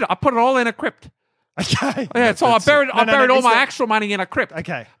bucks. I did. I put it all in a crypt. Okay. Yeah, so I buried No, all it's my not- actual money in a crypt.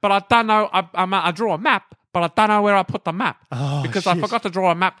 Okay. But I don't know. I drew a map, but I don't know where I put the map because I shit. forgot to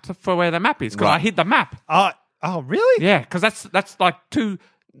draw a map for where the map is because I Right. hid the map. Oh, really? Yeah, because that's like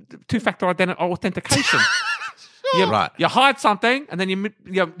two-factor authentication. Right. You hide something, and then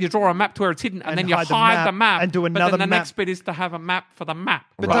you draw a map to where it's hidden, and then you hide the map, and do But another then the map. next bit is to have a map for the map.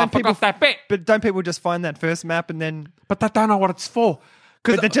 But I don't people forgot that bit. But don't people just find that first map and then? But they don't know what it's for.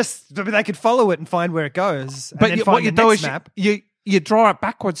 But they could follow it and find where it goes. And But then you, find what you the do next is map. you draw it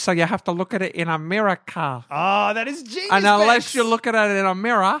backwards, so you have to look at it in a mirror, Carl. Oh, that is genius. And unless Bex. you look at it in a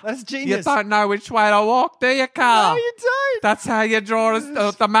mirror, That's you genius. don't know which way to walk, do you, Carl? No, you don't. That's how you draw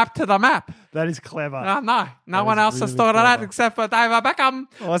the map to the map. That is clever. No one is else has really thought of that clever. except for David Beckham.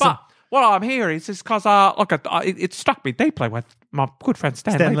 Awesome. But what I'm here is because it struck me deeply with my good friend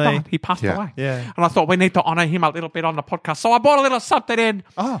Stan Stan Lee. Lee. He passed Yeah. away. Yeah. And I thought we need to honour him a little bit on the podcast. So I bought a little something in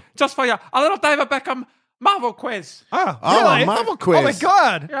just for you. A little David Beckham Marvel quiz. Oh, Oh, really? a Marvel quiz. Oh my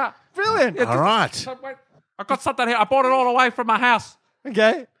god. Yeah. Brilliant. All right. So wait, I got something here. I bought it all the way from my house.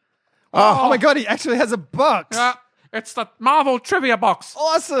 Okay. Oh my god, he actually has a box. Yeah. It's the Marvel trivia box.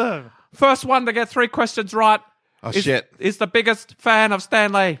 Awesome. First one to get 3 questions right Shit. is the biggest fan of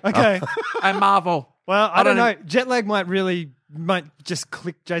Stan Lee Okay. and Marvel. Well, I don't know. Jet lag might just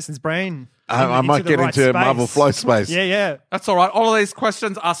click Jason's brain. I might the get right into space. Marvel flow space. Yeah. That's all right. All of these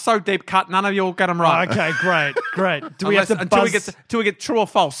questions are so deep cut, none of you will get them right. Okay, great. Do we have to until buzz? we get true or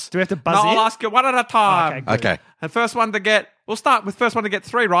false. Do we have to buzz No, in? I'll ask you one at a time. Okay, good. Okay. The first one to get We'll start with first one to get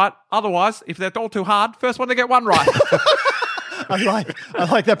 3 right. Otherwise, if they're all too hard, first one to get 1 right. I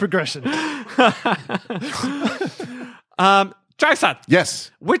like that progression. Jason.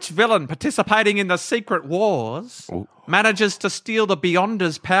 Yes. Which villain participating in the Secret Wars manages to steal the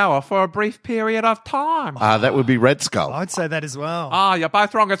Beyonder's power for a brief period of time? That would be Red Skull. I'd say that as well. Ah, you're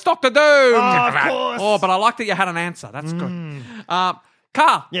both wrong. It's Dr. Doom. of course. Oh, but I like that you had an answer. That's good.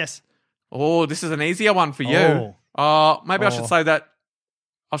 Carl. Yes. Oh, this is an easier one for you. Maybe I should say that.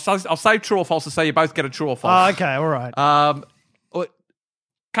 I'll say true or false to say you both get a true or false. Okay, all right.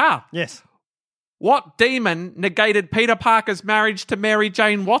 Carl. Yes. What demon negated Peter Parker's marriage to Mary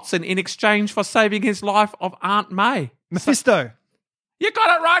Jane Watson in exchange for saving his life of Aunt May? Mephisto. You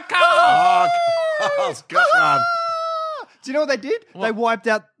got it right, Carl. Carl's got one. Do you know what they did? What? They wiped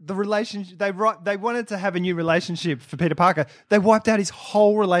out the relationship. They wanted to have a new relationship for Peter Parker. They wiped out his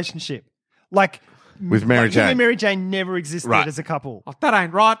whole relationship. Like with Mary Jane. Him and Mary Jane never existed as a couple. Oh, that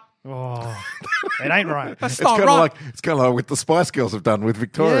ain't right. Oh, it ain't right. That's It's not kind right. of like what the Spice Girls have done with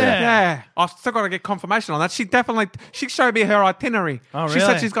Victoria. Yeah. I've still got to get confirmation on that. She showed me her itinerary. Oh, She really?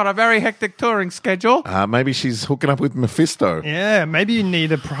 said she's got a very hectic touring schedule. Maybe she's hooking up with Mephisto. Yeah, maybe you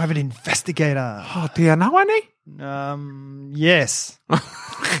need a private investigator. Oh, do you know any? Yes.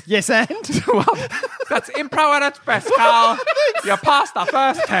 Yes, and? Well, that's improv at its best, Carl. You passed the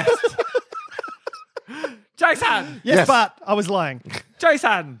first test. Jason. Yes, but I was lying.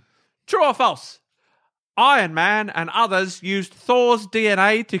 Jason. True or false? Iron Man and others used Thor's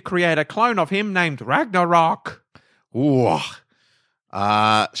DNA to create a clone of him named Ragnarok. Ooh.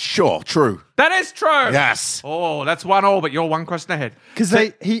 Sure, true. That is true. Yes. Oh, that's 1-1, but you're 1 question ahead. Because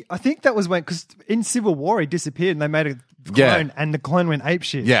I think that was because in Civil War he disappeared and they made a clone and the clone went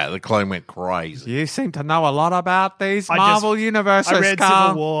apeshit. Yeah, the clone went crazy. You seem to know a lot about these Marvel universes, I read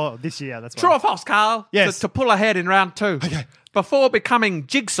Carl. Civil War this year. That's why. True or false, Carl? Yes. To pull ahead in round 2. Okay. Before becoming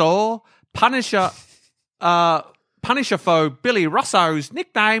Jigsaw, Punisher foe Billy Russo's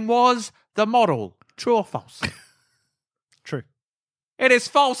nickname was the Model. True or false? True. It is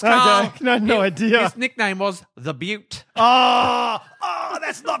false, Carl. Okay. No idea. His nickname was the Butte. Oh,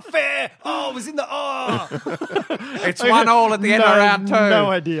 that's not fair. Oh, it was in the It's 1-1 at the end of round 2. No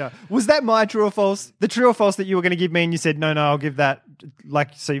idea. Was that my true or false? The true or false that you were going to give me and you said, no, I'll give that. Like,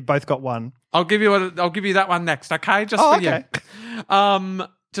 so you both got 1. I'll give you that one next, okay? Just for okay. you.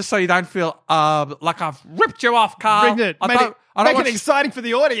 Just so you don't feel like I've ripped you off, Carl. Bring it. I Make don't it want exciting for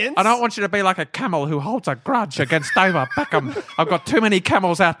the audience. I don't want you to be like a camel who holds a grudge against David Beckham. I've got too many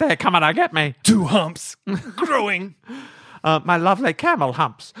camels out there coming to get me. 2 humps growing. My lovely camel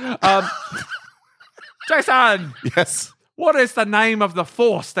humps. Jason, Yes. what is the name of the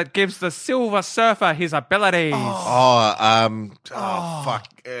force that gives the Silver Surfer his abilities?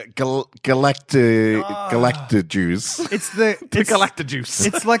 Galactajuice. It's the Galactajuice.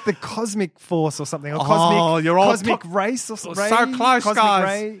 It's like the cosmic force or something. Or you're all cosmic race or something. So close, cosmic guys.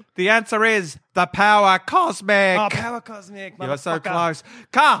 Ray. The answer is the power cosmic. Oh, power cosmic. You are so motherfucker. close.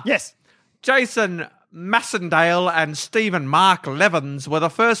 Carl. Yes. Jason Massendale and Stephen Mark Levins were the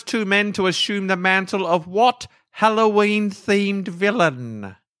first 2 men to assume the mantle of what Halloween-themed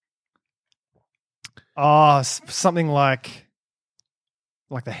villain? Oh, something like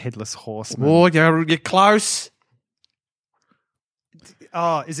the Headless Horseman. Oh, you're close.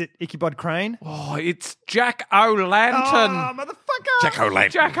 Oh, is it Ichabod Crane? Oh, it's Jack O'Lantern. Oh, motherfucker. Jack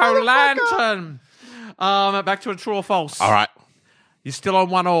O'Lantern. Jack O'Lantern. Back to a true or false. All right. You're still on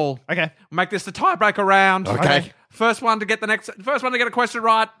 1-1. Okay. Make this the tiebreaker round. Okay. First one to get a question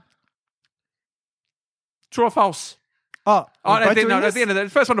right. True or false? Oh, At the end of the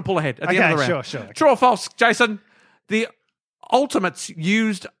first one to pull ahead. At the end of the round. Sure. Okay. True or false, Jason? The Ultimates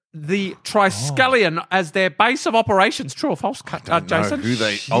used the Triskelion as their base of operations. True or false, Don't Jason? know who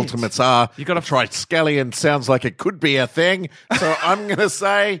the Ultimates are. You got a Triskelion sounds like it could be a thing, so I'm going to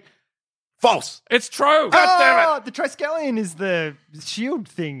say false. It's true. God damn it. The Triskelion is the shield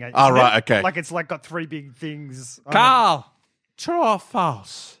thing. isn't right, it? okay. Like it's like got 3 big things. Carl, true or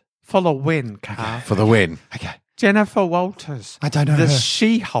false? For the win, Carl. For the win. Okay. Jennifer Walters. I don't know The her.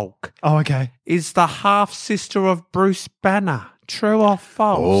 She-Hulk Oh, okay. is the half-sister of Bruce Banner. True or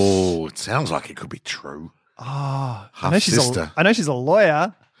false? Oh, it sounds like it could be true. Oh, Half-sister. I know she's a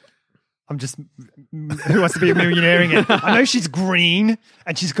lawyer. I'm just who wants to be a millionairing it. I know she's green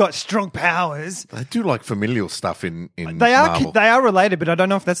and she's got strong powers. They do like familial stuff in They Marvel. are related, but I don't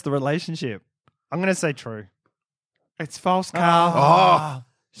know if that's the relationship. I'm going to say true. It's false, Carl. Oh.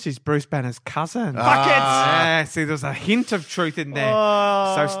 She's Bruce Banner's cousin. Fuck it! Yeah, see, there's a hint of truth in there.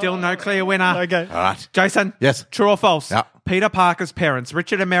 So still no clear winner. Okay. All right. Jason. Yes. True or false? Yeah. Peter Parker's parents,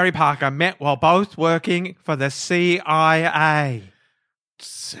 Richard and Mary Parker, met while both working for the CIA.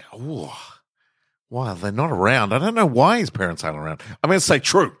 Ooh. Wow, they're not around. I don't know why his parents aren't around. I'm going to say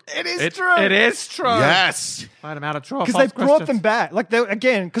true. It is true. It is true. Yes. Made them out of true or Because false they've brought questions. them back. Like,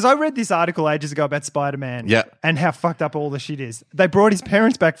 again, because I read this article ages ago about Spider-Man Yeah. and how fucked up all the shit is. They brought his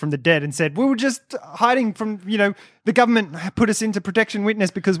parents back from the dead and said, we were just hiding from, the government put us into protection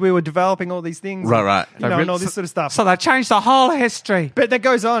witness because we were developing all these things. Right. And all this sort of stuff. So they changed the whole history. But that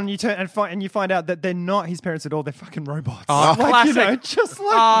goes on, you turn and you find out that they're not his parents at all. They're fucking robots. Oh, classic. Just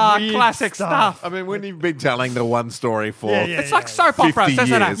like weird classic stuff. I mean, when you've been telling the one story for It's like soap operas, 50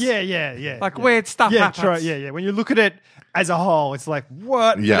 isn't years. it? Yeah. Like weird stuff Yeah, happens. true. Yeah. When you look at it as a whole, it's like,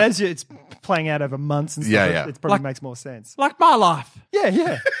 what? Yeah. But as it's playing out over months and stuff, Yeah. it probably Like- makes more sense. Like my life.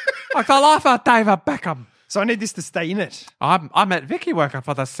 Yeah. Like the life of David Beckham. So I need this to stay in it. I met Vicky working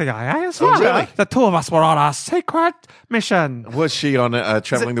for the CIA as well. really? The two of us were on a secret mission. Was she on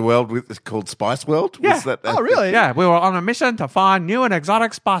traveling the world with called Spice World? Yeah. Was that, Oh, really? Yeah, we were on a mission to find new and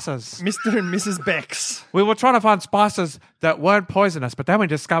exotic spices. Mr. and Mrs. Bex. We were trying to find spices that weren't poisonous, but then we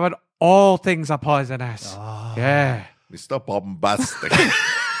discovered all things are poisonous. Yeah. Mr. Bombastic.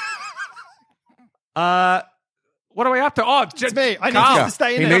 What are we up to? Oh, It's me. I need Carl. this to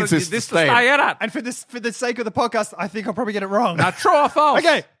stay in He it. needs this to to stay stay in it. And for the sake of the podcast, I think I'll probably get it wrong. Now, true or false?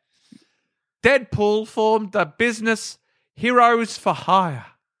 Okay. Deadpool formed the business Heroes for Hire.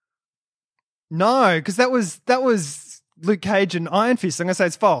 No, because that was Luke Cage and Iron Fist. I'm going to say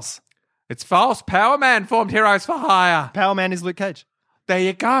it's false. It's false. Power Man formed Heroes for Hire. Power Man is Luke Cage. There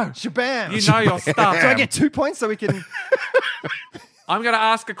you go. Shabam. You know your stuff. So I get 2 points so we can... I'm going to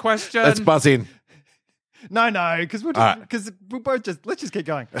ask a question. Let's buzz in. No, because we'll both let's just keep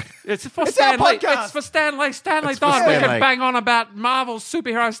going. It's for It's our Stanley. podcast. It's for Stanley. Stanley It's for died. We Stanley. can bang on about Marvel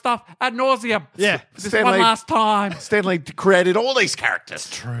superhero stuff ad nauseum. Yeah. Just Stanley- one last time. Stanley created all these characters.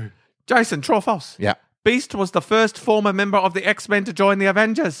 True. Jason, true or false? Yeah. Beast was the first former member of the X-Men to join the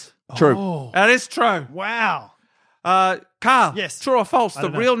Avengers. True. That is true. Wow. Carl, Yes. true or false? The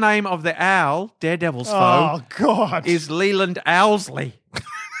don't know. real name of the owl, Daredevil's foe, Oh, God. is Leland Owlsley.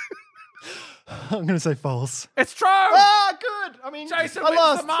 I'm going to say false. It's true. Ah, good. I mean, Jason I wins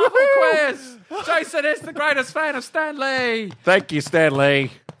lost. the Marvel Woohoo! quiz. Jason is the greatest fan of Stan Lee. Thank you,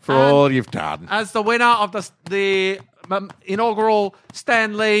 Stanley, for all you've done. As the winner of the inaugural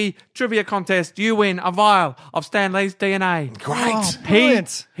Stan Lee trivia contest, you win a vial of Stan Lee's DNA. Great. Oh,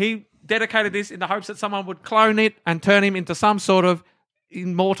 brilliant. He dedicated this in the hopes that someone would clone it and turn him into some sort of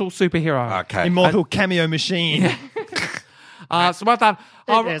immortal superhero. Okay. Immortal cameo machine. So well done.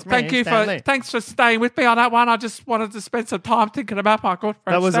 is me, Stan Lee. Thanks for staying with me on that one. I just wanted to spend some time thinking about my good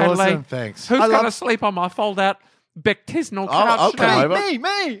friend That was Stan Lee. awesome. Thanks. Who's I going to love- sleep on my fold-out Bectiznal I'll couch come now? over.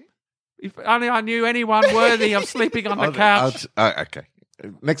 Me. If only I knew anyone worthy of sleeping on the couch. Okay.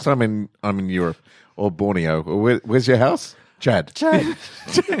 Next time I'm in Europe or Borneo. Where's your house? Chad. Chad.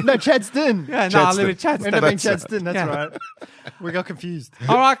 No, Chadston. Yeah, no, I live in Chadston. Chadston. Ended up being That's- Chadston. That's yeah. right. We got confused.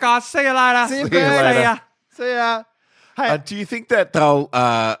 All right, guys. See you later. See you later. See ya. See ya. Hey, Do you think that they'll,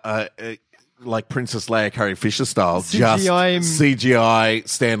 like Princess Leia, Carrie Fisher style, just CGI him. CGI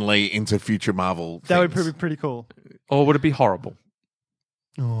Stan Lee into future Marvel that would things? be pretty cool. Or would it be horrible?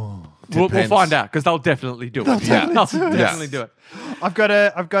 We'll Depends. find out because they'll definitely do it. Yeah. They'll definitely do it. I've got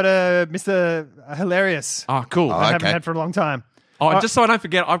a Mr. Hilarious. Oh, cool. I haven't okay. had for a long time. Oh, and just so I don't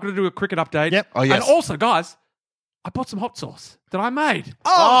forget, I've got to do a cricket update. Yep. Oh, yes. And also, guys, I bought some hot sauce that I made.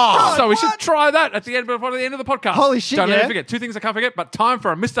 Oh, So we what? should try that at the end before the end of the podcast. Holy shit, Don't let yeah. me forget. Two things I can't forget, but time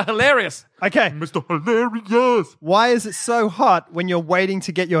for a Mr. Hilarious. Okay. Mr. Hilarious. Why is it so hot when you're waiting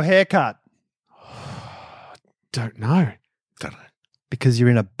to get your hair cut? Don't know. Don't know. Because you're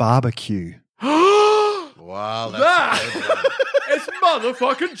in a barbecue. Wow, that's a good one. It's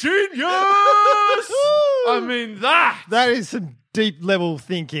motherfucking genius. I mean, that. That is some deep level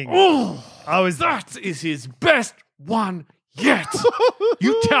thinking. That is his best one yet.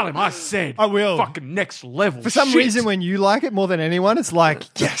 You tell him I said. I will. Fucking next level. For some shit. reason, when you like it more than anyone, it's like,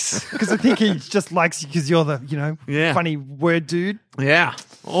 yes. Because I think he just likes you because you're the, Yeah. funny word dude. Yeah.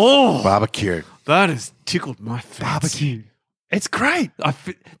 Oh, Barbecue. that has tickled my fancy. It's great.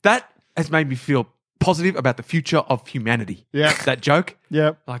 That has made me feel positive about the future of humanity. Yeah. That joke.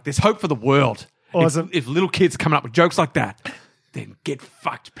 Yep. Like, there's hope for the world. Awesome. If little kids are coming up with jokes like that, then get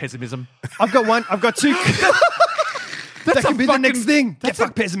fucked, pessimism. I've got two. That can be the next thing. Get that's a-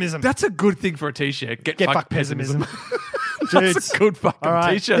 fucked pessimism. That's a good thing for a t-shirt. Get Get fucked, fucked pessimism. Dudes. That's a good fucking All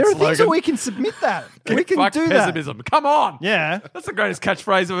right. t-shirt There are things slogan. where we can submit that. We can Fuck do that. pessimism. Come on. Yeah. That's the greatest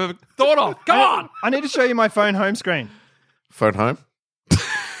catchphrase I've ever thought of. Come on. I need to show you my phone home screen. Phone home.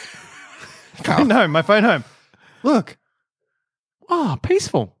 No, my phone home. Look, Oh,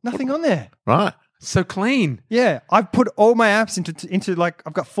 peaceful. nothing on there. Right. So clean. Yeah, I've put all my apps into like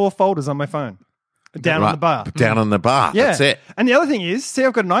I've got 4 folders on my phone, down on Right. the bar. Down on the bar. Yeah, That's it. And the other thing is, see,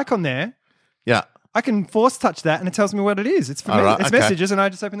 I've got an icon there. Yeah. I can force touch that, and it tells me what it is. It's for All me. right, It's okay. messages, and I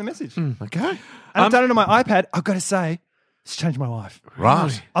just open the message. And Okay. I've done it on my iPad. I've got to say, it's changed my life.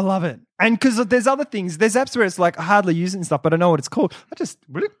 Right. I love it. And because there's other things, there's apps where it's like I hardly use it and stuff, but I know what it's called. I just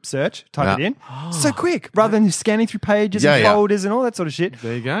search, type Yeah. it in. So quick, rather than scanning through pages and Yeah. folders and all that sort of shit.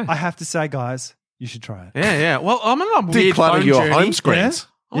 There you go. I have to say, guys, you should try it. Yeah. Well, I'm on a weird phone Declutter your journey. home screens.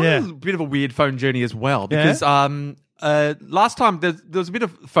 I'm Yeah. on a bit of a weird phone journey as well Yeah? because last time there was a bit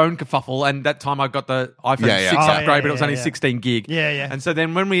of phone kerfuffle, and that time I got the iPhone Yeah, yeah. 6 Oh, upgrade, but it was only yeah. 16 gig. Yeah, yeah. And so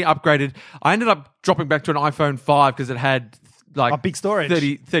then when we upgraded, I ended up dropping back to an iPhone 5 because it had like Oh, big storage.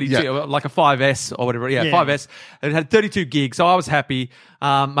 32, Yeah. like a 5S or whatever. Yeah, Yeah. 5S. It had 32 gigs, so I was happy.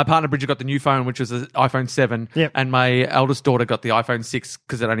 My partner Bridget got the new phone, which was an iPhone 7, Yep. and my eldest daughter got the iPhone 6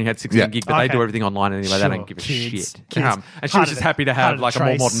 because it only had 16 Yeah. gig, but Okay. they do everything online anyway. They Sure. don't give a Kids. shit. Kids. And she was just happy to have Harder to like a more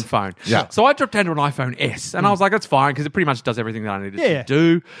trace. modern phone. Yeah. So I dropped down to an iPhone S, and I was like, that's fine because it pretty much does everything that I needed Yeah. to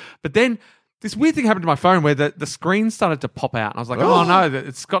do. But then this weird thing happened to my phone where the screen started to pop out, and I was like, oh no,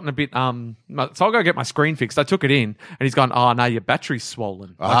 it's gotten a bit. So I'll go get my screen fixed. I took it in, and he's gone, oh no, your battery's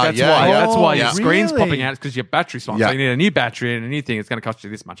swollen. Like, yeah, yeah. that's why Oh, your screen's really? popping out. It's because your battery's swollen. Yeah. So you need a new battery and a new thing. It's going to cost you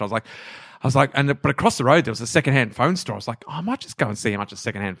this much. I was like, but across the road there was a secondhand phone store. I was like, oh, I might just go and see how much a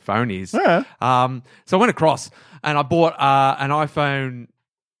secondhand phone is. Yeah. So I went across and I bought an iPhone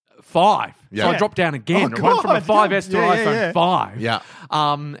 5. Yeah. So I dropped down again. Oh, I went from a God. 5S to Yeah, an yeah, iPhone yeah. 5.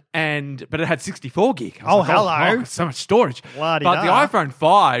 Yeah. But it had 64 gig. I was Oh, like, hello. so much storage. Bloody but the da. iPhone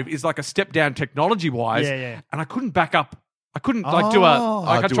 5 is like a step down technology wise. Yeah, yeah. And I couldn't back up. I couldn't like do a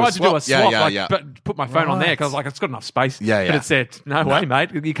like I do a tried to do a swap. Yeah, swap, yeah, like yeah. but put my phone on there Right. because I was like it's got enough space. Yeah, But yeah. it said no way,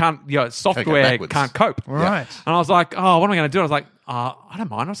 mate. You can't. Software backwards. can't cope. Right. And I was like, oh, what am I going to do? I was like, I don't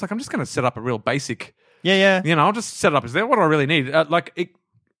mind. I was like, I'm just going to set up a real basic. Yeah, yeah. You know, I'll just set it up as there. What do I really need?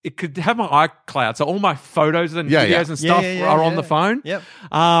 It could have my iCloud, so all my photos and Yeah, videos yeah. and stuff Yeah, yeah, are on yeah. the phone. Yep.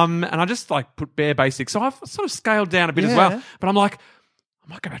 And I just like put bare basics. So I've sort of scaled down a bit as Yeah. well. But I'm like, I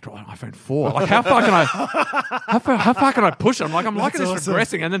might go back to an iPhone 4. Like, how far can I? How far can I push it? I'm like, I'm liking this awesome.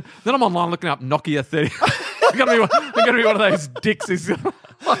 progressing, and then I'm online looking up Nokia 30. I'm gonna be one of those dicks. Who's The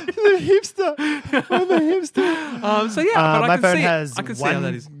hipster. I'm a hipster. so yeah, but I my can phone see has I can see how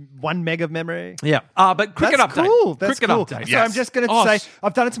that is. 1 meg of memory. Yeah, but cricket That's update. cool. That's cricket cool. update. So I'm just going to say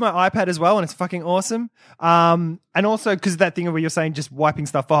I've done it to my iPad as well, and it's fucking awesome. And also because that thing where you're saying just wiping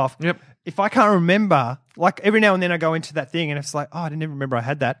stuff off. Yep. If I can't remember, like every now and then I go into that thing, and it's like, oh, I didn't even remember I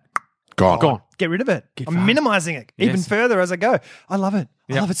had that. Gone. Get rid of it. I'm fucked. minimizing it even Yes. further as I go. I love it.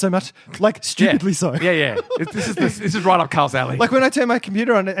 I Yep. love it so much. Like stupidly so. Yeah. This is right up Carl's alley. Like when I turn my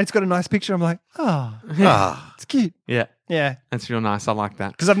computer on, it's got a nice picture. I'm like, Ah. it's cute. yeah, Yeah. that's real nice. I like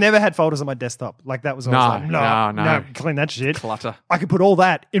that. Because I've never had folders on my desktop. Like that was always No, like, no. clean that shit. Clutter. I could put all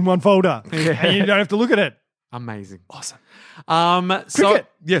that in one folder, and you don't have to look at it. Amazing. Awesome. So Cricket.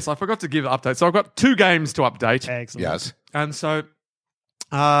 yes, I forgot to give an update. So I've got 2 games to update. Excellent. Yes. And so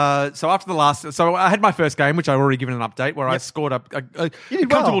after the last, so I had my first game, which I already given an update, where I scored a You did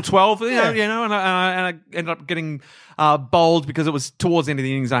comfortable well. 12, Yeah. and I ended up getting bowled because it was towards the end of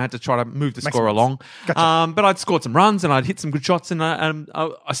the innings. I had to try to move the score Maximize. along. Gotcha. But I'd scored some runs and I'd hit some good shots, and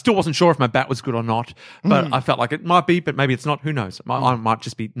I still wasn't sure if my bat was good or not. But I felt like it might be, but maybe it's not. Who knows? I might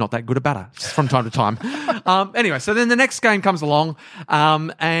just be not that good a batter from time to time. Anyway, so then the next game comes along,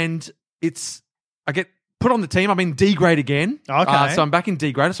 and I get put on the team. I'm in D grade again. Okay. So I'm back in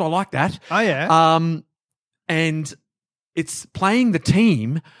D grade, so I like that. Oh yeah. And it's playing the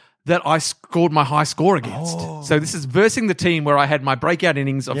team that I scored my high score against. So this is versing the team where I had my breakout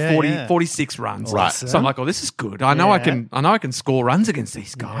innings of Yeah, 40, yeah. 46 runs. Right. So I'm like, oh, this is good. I know I Yeah. can score runs against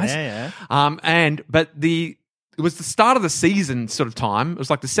these guys. Yeah, It was the start of the season sort of time. It was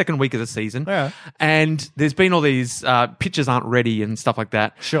like the second week of the season. Yeah. And there's been all these pitches aren't ready and stuff like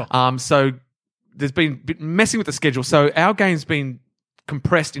that. Sure. So there's been a bit messing with the schedule. So our game's been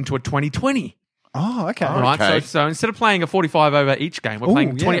compressed into a 2020. Oh, okay. Right. Okay. So instead of playing a 45 over each game, we're Ooh,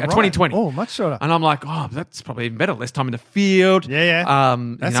 playing 20, yeah, a right. 2020. Oh, much shorter. And I'm like, oh, that's probably even better. Less time in the field. Yeah.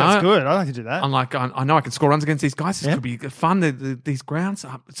 That sounds good. I like to do that. I'm like, I know I can score runs against these guys. This Yeah. could be fun. These grounds.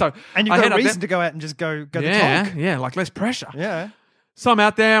 So And you've I got head a up reason there. to go out and just go the Yeah, talk. yeah, like less pressure. Yeah. So I'm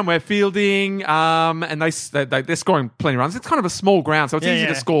out there and we're fielding, and they're scoring plenty of runs. It's kind of a small ground, so it's Yeah, easy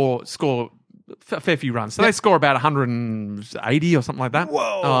yeah. to score a fair few runs. So they score about 180 or something like that.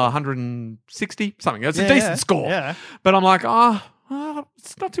 Whoa. 160, something. It's a Yeah, decent yeah. score. Yeah. But I'm like,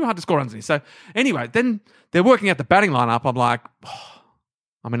 it's not too hard to score runs in here. So anyway, then they're working out the batting lineup. I'm like,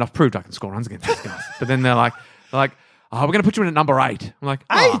 I've proved I can score runs against these guys. But then they're like, we're going to put you in at number 8. I'm like,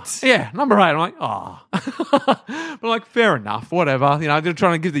 8? Yeah, number 8. I'm like, But I'm like, fair enough, whatever. They're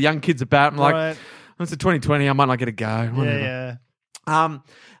trying to give the young kids a bat. I'm like, Right. it's a 2020. I might not get a go. Whatever. Yeah.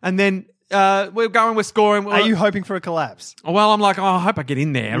 And then we're scoring. Are you hoping for a collapse? Well, I'm like, I hope I get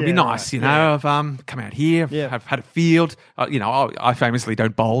in there. It'd be Yeah, nice, right. I've come out here, have had a field. I famously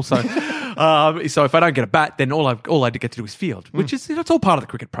don't bowl, so so if I don't get a bat, then all I get to do is field, which is it's all part of the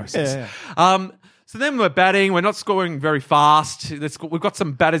cricket process. Yeah. So then we're batting. We're not scoring very fast. We've got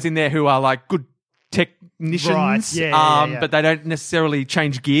some batters in there who are like good technicians, Right. Yeah. but they don't necessarily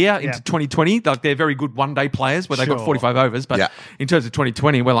change gear into Yeah. 2020. Like they're very good one-day players where they've got Sure. 45 overs. But in terms of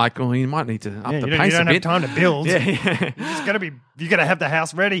 2020, we're like, you might need to up Yeah, the you pace don't a have bit. time to build. Yeah. You got to have the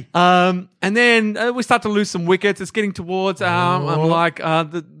house ready. And then we start to lose some wickets. It's getting towards. I'm like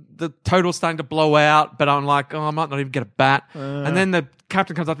the total's starting to blow out, but I'm like, I might not even get a bat. And then the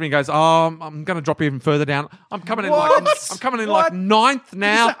captain comes up to me and goes, I'm going to drop you even further down. I'm coming in What? like ninth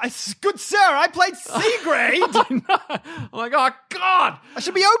now. Good sir, I played C grade. I'm like, oh God. I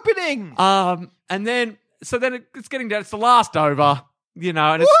should be opening. And then it's getting down. It's the last over,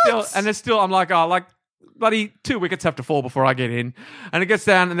 and it's still. I'm like, bloody 2 wickets have to fall before I get in, and it gets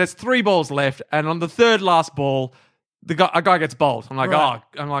down, and there's 3 balls left, and on the third last ball, a guy gets bowled. I'm like, Right.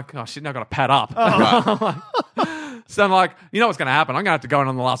 oh shit, now I've got to pad up. So I'm like, you know what's going to happen? I'm going to have to go in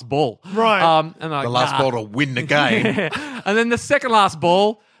on the last ball. Right. And I'm like, The last ball to win the game. And then the second last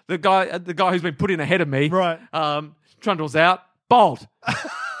ball, the guy who's been put in ahead of me, Right. trundles out, bowled.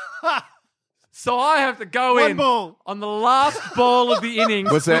 So I have to go One in ball. on the last ball of the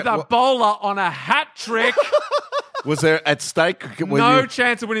innings Was with that- a bowler on a hat trick. Was there at stake? Were No you-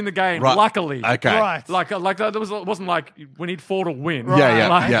 chance of winning the game, Right. luckily. Okay. Right. Like there wasn't like we need 4 to win. Yeah,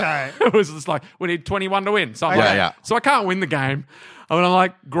 Like, yeah. It was just like we need 21 to win. So I'm Okay. like, Yeah. so I can't win the game. And I'm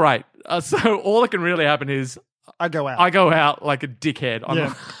like, great. So all that can really happen is I go out. I go out like a dickhead.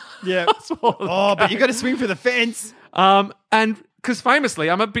 yeah. Yeah. all Oh, but you got to swing for the fence. And because famously,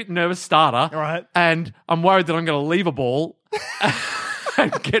 I'm a bit nervous starter. Right. And I'm worried that I'm going to leave a ball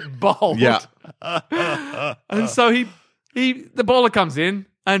and get bowled. Yeah. And so the bowler comes in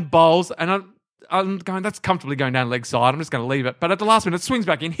and bowls, and I'm going, that's comfortably going down leg side. I'm just going to leave it. But at the last minute, it swings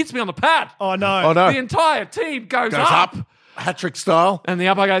back in, hits me on the pad. Oh no. Oh, no. The entire team goes Goes up. up. Hat-trick style. And the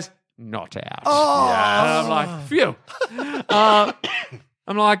umpire goes, not out. Oh. And I'm like, phew.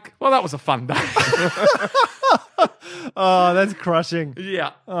 I'm like, well, that was a fun day. Oh, that's crushing.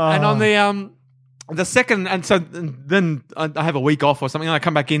 Yeah. And on the second, and so then I have a week off or something, and I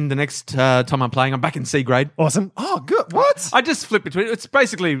come back in the next time I'm playing. I'm back in C grade. Awesome. Oh, good. What? I just flip between. It's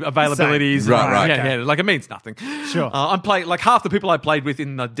basically availabilities. Same. Right. Yeah, Okay. yeah. Like it means nothing. Sure. I'm playing like half the people I played with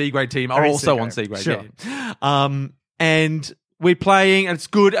in the D grade team are in also C on grade. C grade. Sure. Yeah. And we're playing, and it's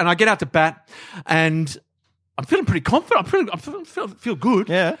good. And I get out to bat, and I'm feeling pretty confident. I feel good.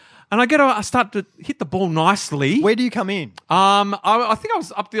 Yeah. And I start to hit the ball nicely. Where do you come in? I think I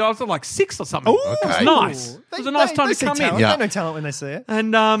was up there. I was at like 6 or something. Ooh, It was Okay. nice. It was a nice time they to see come talent. in. Yeah. They know talent when they see it.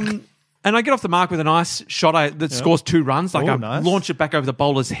 And I get off the mark with a nice shot that scores 2 runs. Like Oh, I nice. launch it back over the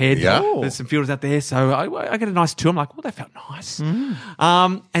bowler's head. Yeah. There's some fielders out there, so I get a nice 2. I'm like, well, that felt nice.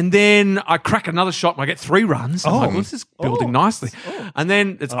 Mm-hmm. And then I crack another shot and I get 3 runs. I'm like, well, this is building nicely. And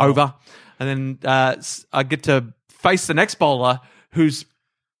then it's over. And then I get to face the next bowler who's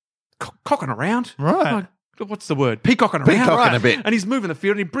cocking around. Right. Like, what's the word? Peacocking around. Peacocking a bit. And he's moving the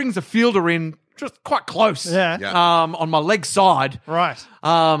field and he brings the fielder in just quite close. Yeah. Yeah. On my leg side. Right.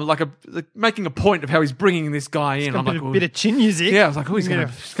 Like making a point of how he's bringing this guy in. I'm A like, bit of chin music. yeah, I was like, oh, he's going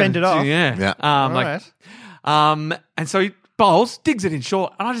to fend it off. Yeah. Yeah. And so he bowls, digs it in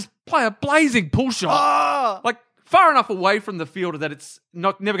short, and I just play a blazing pull shot. Oh. Like far enough away from the fielder that it's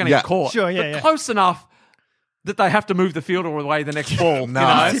never going to Yeah. get caught. Sure, yeah, but yeah. close enough that they have to move the fielder away the next ball.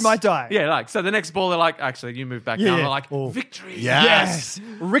 Nice. He might die. Yeah, like so the next ball they're like, actually, you move back Yeah, down. yeah. They're like, Oh. victory. Yes.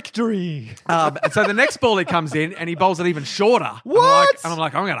 Victory. And so the next ball he comes in and he bowls it even shorter. What? And I'm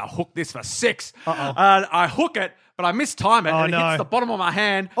like, I'm going to hook this for 6. And I hook it, but I mistime it, Oh, and it no. hits the bottom of my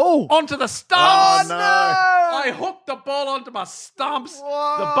hand Oh. onto the Oh, stumps. no. I hooked the ball onto my stumps.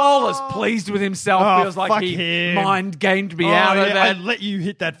 The bowler's pleased with himself. Oh, Feels like fuck he him. mind gamed me Oh, out of yeah, that. I let you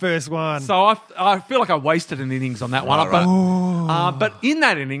hit that first one. So I feel like I wasted an innings on that one. But in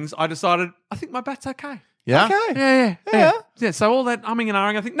that innings, I decided I think my bat's okay. Yeah. okay. Yeah. So all that umming and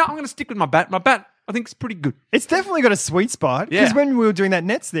ahhing, I think no, I'm going to stick with my bat. My bat, I think, is pretty good. It's definitely got a sweet spot. Because Yeah. when we were doing that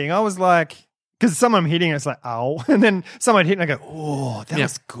Nets thing, I was like, because someone hitting it's like, ow. And then someone hitting, I go, oh, that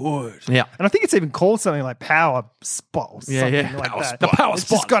was good. Yeah. And I think it's even called something like power spot or something like Power that. spot. The power it's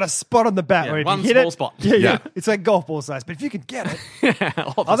spot. just got a spot on the bat Yeah, where if one you hit small it, spot. Yeah. Yeah. It's like golf ball size. But if you can get it,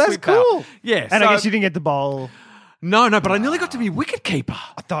 Oh, that's cool. Yeah. And so- I guess you didn't get the bowl. No, but I nearly got to be wicketkeeper.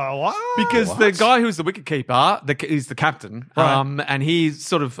 I thought, wow. Because the guy who's the wicketkeeper is the captain, Right. and he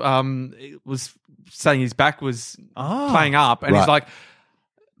sort of was saying his back was playing up, and Right. he's like,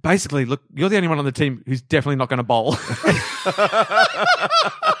 basically, look, you're the only one on the team who's definitely not going to bowl.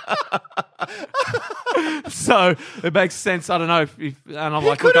 So it makes sense. I don't know and I'm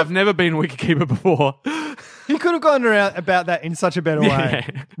like, look, I've never been a wicketkeeper before. He could have gone around about that in such a better way.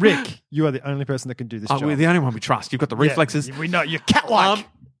 Yeah. Rick, you are the only person that can do this job. We're the only one we trust. You've got the reflexes. Yeah, we know you're cat-like.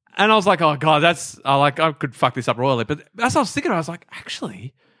 And I was like, oh god, I could fuck this up royally. But as I was thinking, I was like,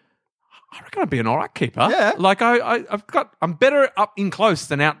 actually, I reckon I'd be an all right keeper. Yeah. Like I'm better up in close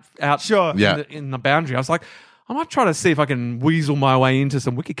than out. Sure. Yeah. In the boundary. I was like, I might try to see if I can weasel my way into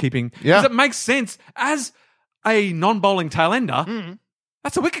some wicket keeping. Yeah. Because it makes sense as a non-bowling tail ender. Mm.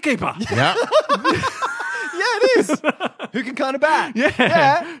 That's a wicket keeper. Yeah. Yeah, it is. Who can kind of bat?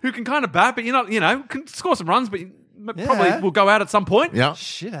 Yeah. Who can kind of bat, but can score some runs, but probably will go out at some point. Yeah.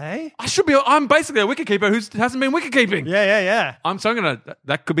 Shit, eh? I'm basically a wicketkeeper who hasn't been wicket keeping. Yeah. I'm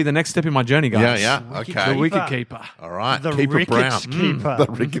that could be the next step in my journey, guys. Yeah. Okay. The wicket keeper. All right. The Keeper Ricketts Brown. keeper.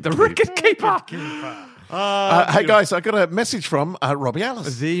 The Ricketts The wicket keeper. Hey guys, I got a message from Robbie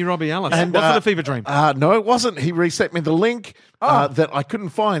Ellis. The Robbie Ellis. And, Was it a fever dream? No, it wasn't. He resent me the link that I couldn't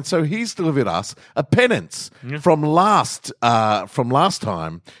find. So he's delivered us a penance from last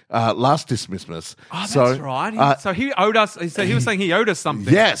time, last Dismissmas. Oh, so, that's right. So he owed us. So he was saying he owed us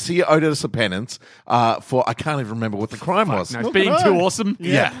something. Yes, he owed us a penance for, I can't even remember what the crime was. No, it's being too awesome.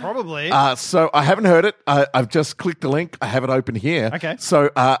 Yeah. Probably. So I haven't heard it. I've just clicked the link. I have it open here. Okay.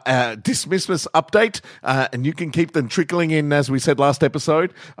 So Dismissmas update, and you can keep them trickling in as we said last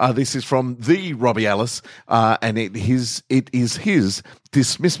episode. This is from the Robbie Ellis, and it is his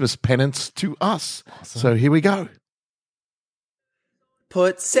Dismissmas penance to us. So here we go.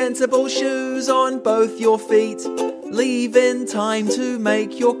 Put sensible shoes on both your feet. Leave in time to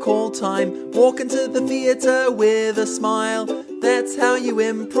make your call time. Walk into the theatre with a smile. That's how you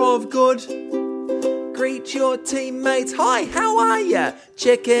improv good. Greet your teammates. Hi, how are ya?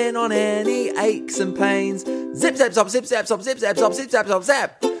 Check in on any aches and pains. Zip, zap, zop, zip, zap, zop, zip, zap, zop, zip, zap, zop,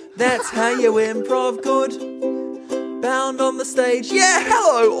 zap. That's how you improv good. Bound on the stage, yeah,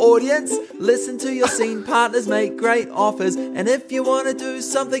 hello audience. Listen to your scene partners make great offers. And if you want to do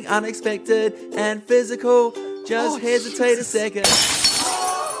something unexpected and physical, just hesitate a second.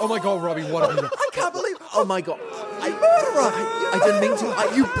 oh my God, Robbie, what have you done? I can't believe, oh my god. I didn't mean to.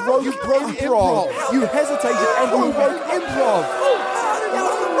 You broke improv. You hesitated and you broke improv. How did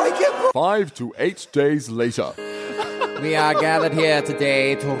I break it? 5 to 8 days later. We are gathered here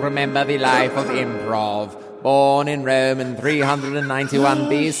today to remember the life of Improv. Born in Rome in 391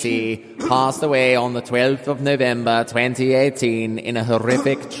 BC, passed away on the 12th of November 2018 in a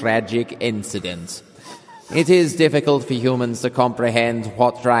horrific, tragic incident. It is difficult for humans to comprehend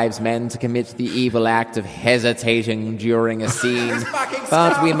what drives men to commit the evil act of hesitating during a scene,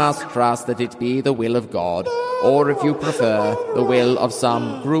 but we must trust that it be the will of God, or if you prefer, the will of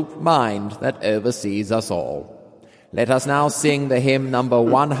some group mind that oversees us all. Let us now sing the hymn number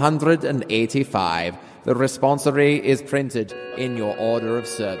 185. The responsory is printed in your order of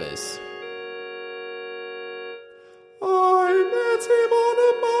service. I met him on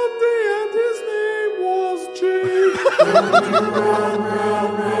a Monday and his name was Jim.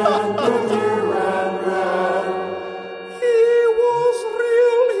 He was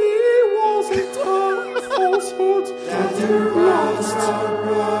real, he wasn't a falsehood.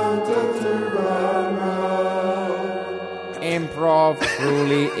 Improv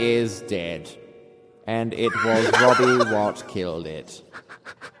truly is dead. And it was Robbie what killed it.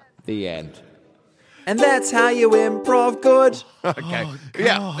 The end. And that's how you improv good. Okay.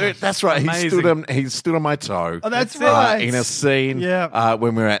 That's right. Amazing. He stood on my toe. Oh, that's right. In a scene when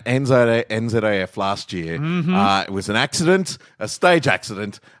we were at NZAF last year. It was an accident, a stage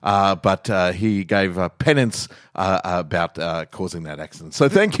accident, but he gave penance about causing that accident. So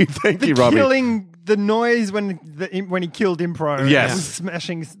thank you, Robbie. Killing the noise when he killed Impro. Yes. Was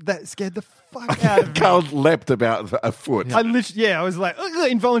smashing. That scared the fuck out of me. Carl leapt about a foot. I was like,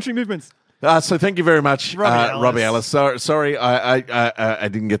 ugh, involuntary movements. So thank you very much, Robbie Ellis. Sorry, I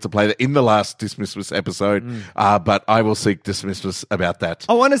didn't get to play that in the last Dismissmas episode, but I will seek Dismissmas about that.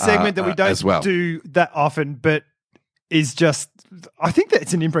 I want a segment that we don't as well. do that often, but is just, I think that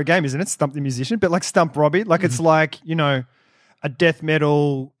it's an improv game, isn't it? Stump the musician, but like Stump Robbie. Like it's like, a death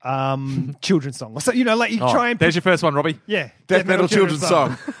metal children's song. So, you know, like you try and... There's your first one, Robbie. Yeah. Death metal children's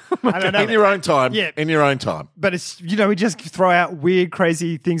song. I don't know. In your own time. Yeah. In your own time. But it's, you know, we just throw out weird,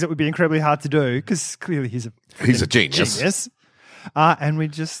 crazy things that would be incredibly hard to do because clearly he's a genius. And we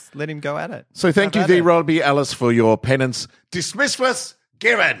just let him go at it. So thank you, How V. about Robbie Ellis, for your penance. Dismissmas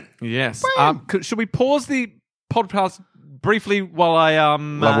given. Yes. Should we pause the podcast briefly while I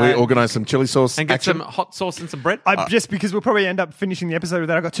While we organise some chili sauce and get action. some hot sauce and some bread? Just because we'll probably end up finishing the episode with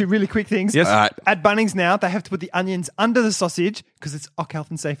that, I've got two really quick things. Yes. All right. At Bunnings now, they have to put the onions under the sausage because it's ock health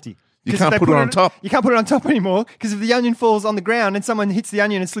and safety. You 'Cause can't if they put it on top. You can't put it on top anymore because if the onion falls on the ground and someone hits the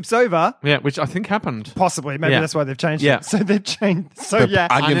onion and slips over, Yeah, which I think happened. possibly, maybe Yeah. that's why they've changed Yeah. it. So they've changed. So The yeah,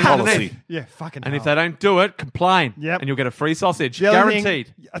 onion Onion policy. underneath. yeah, fucking. And if hell. they don't do it, complain. Yep. And you'll get a free sausage. The other thing-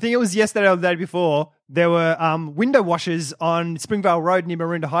 Guaranteed. I think it was yesterday or the day before. There were window washers on Springvale Road near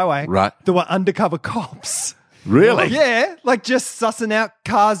Maroondah Highway. Right. There were undercover cops. Really? Yeah, like just sussing out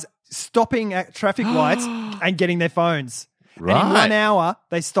cars stopping at traffic lights and getting their phones. And in Right. 1 hour,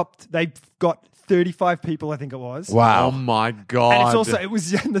 they stopped. They got 35 people, I think it was. Wow. Oh my God. And it's also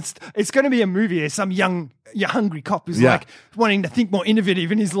it's going to be a movie. Some young hungry cop who's Yeah. like wanting to think more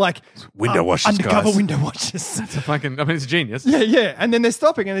innovative, and he's like Window washers, undercover guys. window washers. it's genius. Yeah. And then they're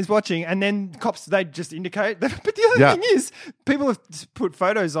stopping and he's watching, and then cops, they just indicate. But the other Yeah. thing is, people have put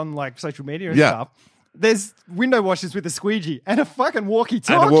photos on like social media and Yeah. stuff. There's window washers with a squeegee and a fucking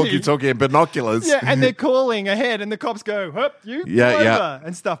walkie-talkie. And a walkie-talkie and binoculars. Yeah, and they're calling ahead, and the cops go, "Hup, you Yeah, pull yeah. over,"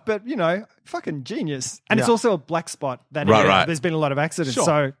 and stuff. But you know, fucking genius. And it's Yeah. also a black spot. That Right, area. right. There's been a lot of accidents, Sure.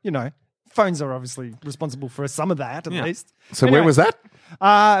 so you know, phones are obviously responsible for some of that at Yeah. least. So Anyway, where was that?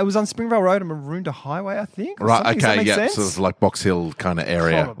 It was on Springvale Road and Maroondah Highway, I think. or Right, something. Does that okay, make yeah. sense? So it's like Box Hill kind of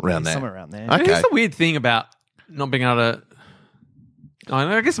area Probably, around there. somewhere around there. Okay. Here's the weird thing about not being able to.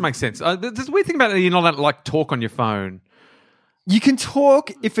 I guess it makes sense. There's a weird thing about it. You're not allowed to like talk on your phone. You can talk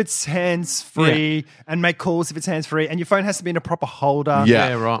if it's hands-free and make calls if it's hands-free, and your phone has to be in a proper holder. Yeah.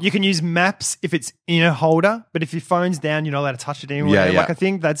 Yeah, right. You can use maps if it's in a holder, but if your phone's down, you're not allowed to touch it anywhere. Yeah, yeah. Like I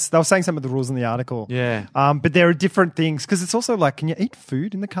think they were saying some of the rules in the article. Yeah. But there are different things because it's also like, can you eat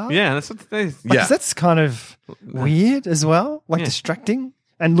food in the car? Yeah, that's what they. Like, Yeah. 'cause that's kind of weird as well, like Yeah. distracting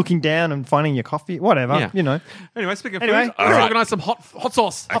and looking down and finding your coffee, whatever. Yeah. You know. Anyway, speaking of Anyway, food, all let's right. organise some hot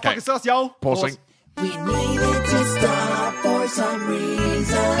sauce. Hot fucking sauce, yo. Pausing. We needed to stop for some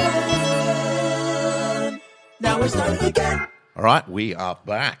reason. Now we're starting again. All right, we are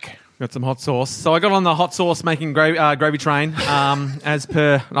back. Got some hot sauce. So I got on the hot sauce making gravy train. As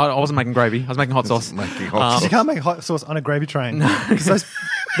per, no, I wasn't making gravy. I was making hot sauce. Making hot You can't make hot sauce on a gravy train. 'Cause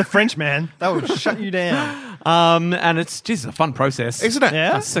the French man, that would shut you down. And it's just a fun process, Isn't it?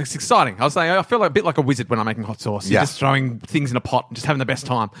 Yeah. It's exciting. I was saying, I feel like a bit like a wizard when I'm making hot sauce. You're Yeah. just throwing things in a pot and just having the best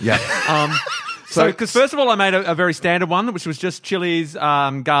time. Yeah. So, because first of all, I made a very standard one, which was just chilies,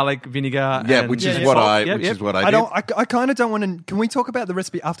 garlic, vinegar. Yeah, and which is yeah, what salt. I Yep, which yep. is what I I did. don't. I kind of don't want to. Can we talk about the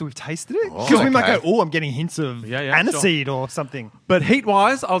recipe after we've tasted it? Because we might okay. go, oh, I'm getting hints of Yeah, yeah, aniseed or something. But heat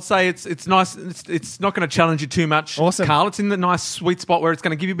wise, I'll say it's nice. It's not going to challenge you too much. Awesome. Carl. It's in the nice sweet spot where it's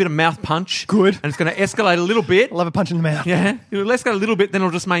going to give you a bit of mouth punch. Good. And it's going to escalate a little bit. I love a punch in the mouth. Yeah, it'll escalate a little bit, then it'll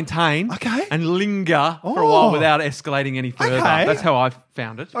just maintain. Okay. And linger for a while Oh. without escalating any further. Okay. That's how I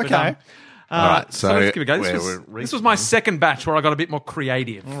found it. But, Okay. All right, so let's give it a go. we're This was my second batch where I got a bit more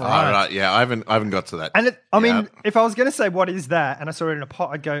creative. All right, yeah, I haven't got to that. And I mean, Yeah. if I was going to say what is that, and I saw it in a pot,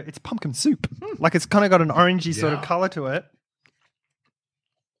 I'd go, it's pumpkin soup. Like it's kind of got an orangey sort of color to it.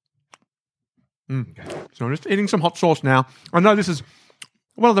 So I'm just eating some hot sauce now. I know this is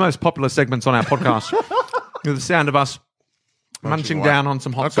one of the most popular segments on our podcast. The sound of us munching away. down on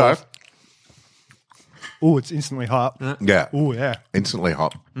some hot Okay. sauce. Oh, it's instantly hot. Yeah, Oh yeah. instantly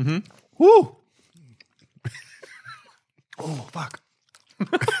hot. Woo. Oh fuck.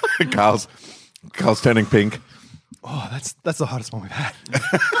 Carl's turning pink. Oh, that's the hottest one we've had.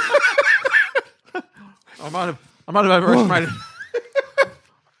 I might have overestimated.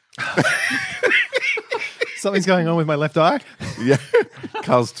 Something's going on with my left eye. Yeah,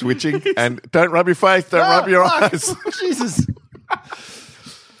 Carl's twitching, and don't rub your face. Don't rub your fuck. eyes. Jesus.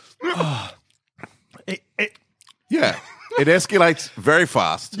 Oh. Yeah, it escalates very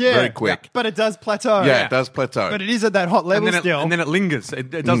fast, very quick. But it does plateau. Yeah, it does plateau. But it is at that hot level still. and then it lingers.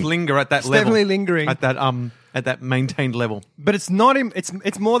 It does linger at that level. definitely lingering. at that maintained level. But it's not in.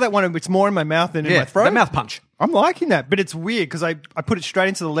 It's more that one. It's more in my mouth than in my throat. that mouth punch. I'm liking that, but it's weird because I put it straight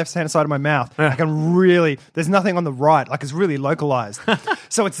into the left hand side of my mouth. I can really. There's nothing on the right. Like it's really localized.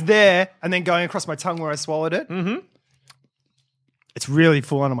 So it's there, and then going across my tongue where I swallowed it. Mm-hmm. It's really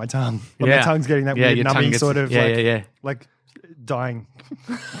full on my tongue. Like Yeah. my tongue's getting that Yeah, weird your tongue numbing gets- sort of. yeah, like, yeah. Like dying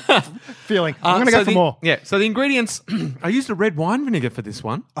feeling. I'm going to go for more. Yeah. So the ingredients, I used a red wine vinegar for this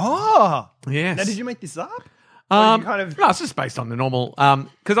one. Oh. Yes. Now, did you make this up? Or did you kind of... No, it's just based on the normal.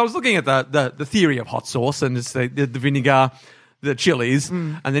 Because I was looking at the theory of hot sauce and it's the vinegar, the chilies,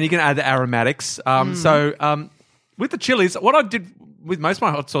 and then you can add the aromatics. So with the chilies, what I did with most of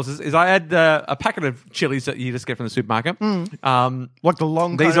my hot sauces is I add a packet of chilies that you just get from the supermarket. Like the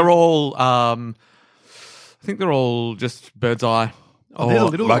long... These are all, I think they're all just bird's eye. they're the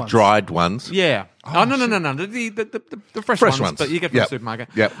little like ones. dried ones. Yeah. No. The fresh ones that you get from the supermarket.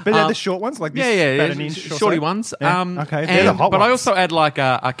 Yep. But they're the short ones, like this, about an inch or shorty so? ones. Yeah. Okay, they're the hot but I ones. also add like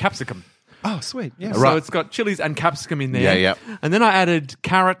a capsicum. Oh, sweet. Yeah. So it's got chilies and capsicum in there. Yeah, yeah. And then I added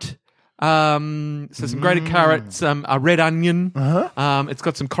carrot. So some grated carrots, a red onion. It's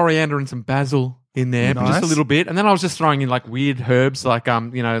got some coriander and some basil in there, but just a Nice. little bit. And then I was just throwing in like weird herbs, like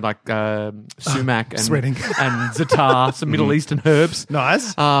sumac and Sweating. and za'atar, some Middle Eastern herbs.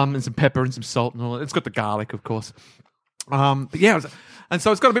 Nice. And some pepper and some salt and all that. It's got the garlic, of course. But yeah, and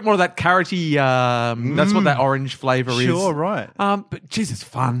so it's got a bit more of that carroty. That's what that orange flavour is. Sure, right. But geez, it's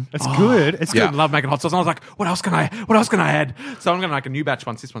fun. It's good. It's I good. love making hot sauce. And I was like, what else can I add? So I'm going to make a new batch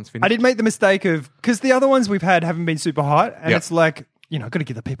once this one's finished. I did make the mistake of, because the other ones we've had haven't been super hot, and Yep. it's like, I've got to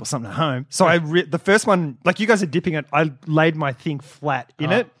give the people something at home. So the first one, like you guys are dipping it, I laid my thing flat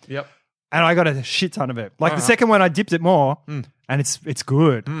in it, Yep. and I got a shit ton of it. Like the second one, I dipped it more, and it's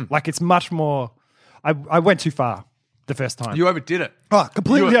good. Like it's much more. I went too far the first time. You overdid it.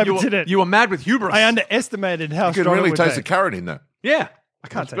 Completely overdid it. You were mad with hubris. I underestimated how You can strong really it would taste be. the carrot in there. Yeah. I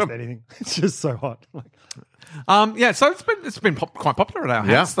can't taste anything. It's just so hot. Yeah. So it's been quite popular at our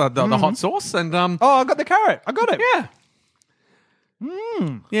house. The hot sauce and Oh, I got the carrot. I got it. yeah.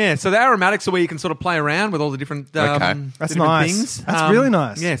 Yeah, so the aromatics are where you can sort of play around with all the different, Okay. That's different nice. things. That's really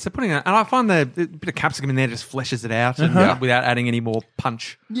nice. Yeah, so putting it, and I find the bit of capsicum in there just fleshes it out and, without adding any more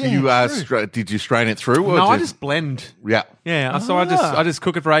punch. Yeah, You did you strain it through? Or No, I just blend. yeah, Yeah, so I just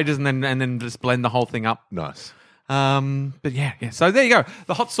cook it for ages and then just blend the whole thing up. nice. But yeah. So there you go.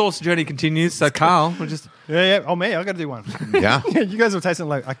 The hot sauce journey continues. So Carl, we'll just Yeah. Oh, me. I got to do one. Yeah. You guys were tasting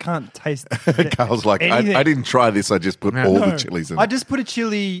like I can't taste. Carl's like, anything. I didn't try this. I just put all the chilies in. I just put a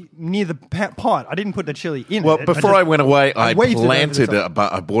chili near the pot. I didn't put the chili in. Well, it. before I went away, I I waved it over the planted. top.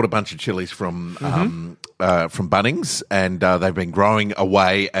 I bought a bunch of chilies from Bunnings, and they've been growing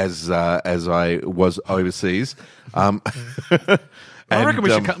away as I was overseas. I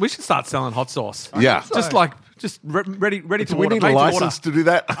reckon we should start selling hot sauce. Yeah. Just ready to Do we order. need made a to order. license to do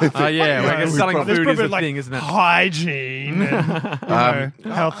that? I think. Yeah, I guess selling There's food is probably, the like, thing, isn't it? hygiene, and,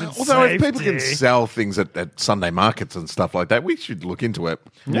 health and Although if safety. people can sell things at Sunday markets and stuff like that, we should look into it.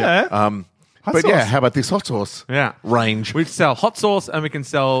 Yeah. But sauce. yeah, how about this hot sauce? Yeah. Range. We sell hot sauce and we can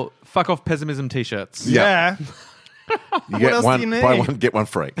sell fuck off pessimism t-shirts. Yeah. You get else do one, you need? buy one, get one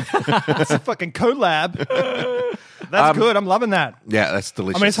free. It's a fucking collab. That's good. I'm loving that. Yeah, that's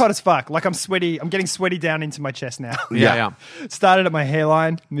delicious. I mean, it's hot as fuck. Like I'm sweaty. I'm getting sweaty down into my chest now. Yeah. Started at my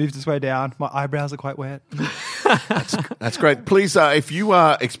hairline, moved its way down. My eyebrows are quite wet. That's great. Please, if you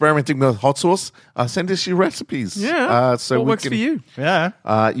are experimenting with hot sauce, send us your recipes. Yeah. So what we works can, for you?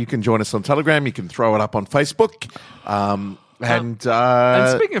 Yeah. You can join us on Telegram. You can throw it up on Facebook. And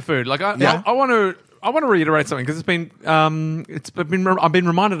speaking of food, like I want to reiterate something because I've been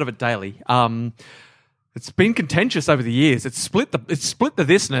reminded of it daily. It's been contentious over the years. It's split the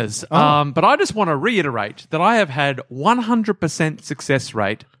listeners. But I just want to reiterate that I have had 100% success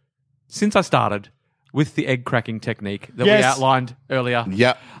rate since I started with the egg cracking technique that we outlined earlier.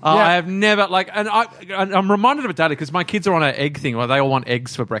 Yeah. I have never and I'm reminded of it daily because my kids are on an egg thing where they all want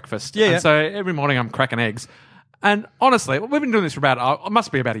eggs for breakfast. Yeah. And so every morning I'm cracking eggs. And honestly, we've been doing this for it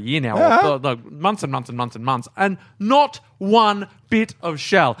must be about a year now, or like months and months and months and months, and not one bit of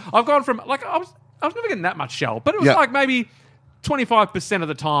shell. I've gone from I was never getting that much shell, but it was like maybe 25% of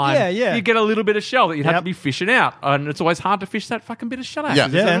the time. Yeah. You get a little bit of shell that you'd have Yep. to be fishing out, and it's always hard to fish that fucking bit of shell out. Yeah.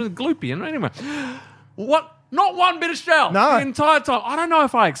 It's Yeah. really gloopy. And anyway, what? Not one bit of shell. No. The entire time. I don't know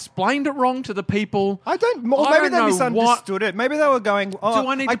if I explained it wrong to the people. I don't. Or I maybe don't they know misunderstood it. Maybe they were going. Oh, Do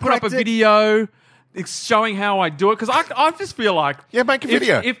I need to put up a cracked it. video showing how I do it? Because I just feel like Yeah, make a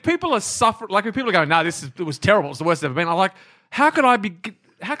video. If people are suffering, like if people are going, no, it was terrible. It's the worst it's ever been. I'm like, how could I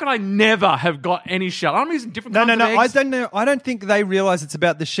never have got any shell? I'm using different No. kinds of I eggs. don't know. I don't think they realize it's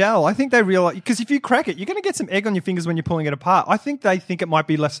about the shell. I think they realize because if you crack it, you're going to get some egg on your fingers when you're pulling it apart. I think they think it might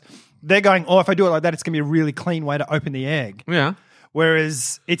be less. They're going, oh, if I do it like that, it's going to be a really clean way to open the egg. Yeah.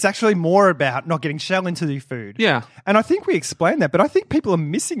 Whereas it's actually more about not getting shell into the food. Yeah. And I think we explained that, but I think people are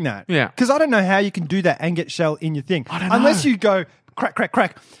missing that. Yeah. Because I don't know how you can do that and get shell in your thing. I don't know. Unless you go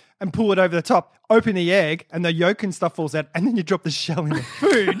crack, and pull it over the top. open the egg and the yolk and stuff falls out, and then you drop the shell in the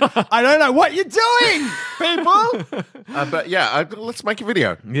food. I don't know what you're doing, people. But yeah, let's make a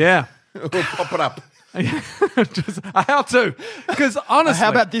video. Yeah. We'll pop it up. Just how to. Because honestly, How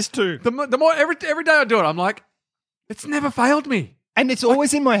about this too? the more every day I do it, I'm like, it's never failed me. And it's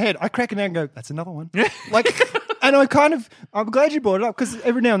always in my head. I crack it out and go, that's another one. And I'm glad you brought it up because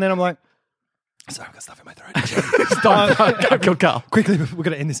every now and then I'm like, sorry, I've got stuff in my throat. Stop. Go, Carl. Quickly, we're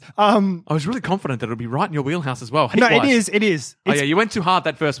going to end this. I was really confident that it would be right in your wheelhouse as well. No, Heat-wise. it is. Oh yeah, you went too hard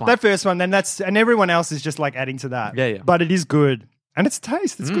that first one. That first one, then and everyone else is just like adding to that. Yeah. But it is good. And it's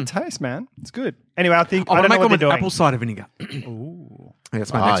taste. It's good taste, man. It's good. Anyway, I think I I want don't to know make what one they're with doing. apple cider vinegar. Ooh. Yeah,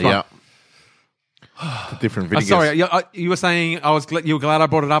 that's my next Yeah. one. Different videos. Sorry, you were saying you were glad I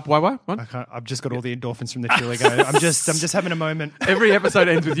brought it up. Why? What? I've just got all the endorphins from the chili go. I'm just having a moment. Every episode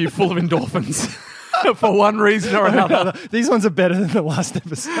ends with you full of endorphins for one reason or another. These ones are better than the last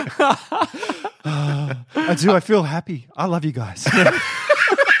episode. I do. I feel happy. I love you guys.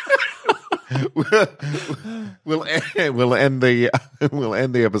 We'll end the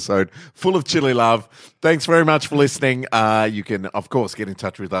episode full of chili love. Thanks very much for listening. You can, of course, get in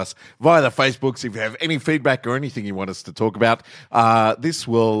touch with us via the Facebooks if you have any feedback or anything you want us to talk about. This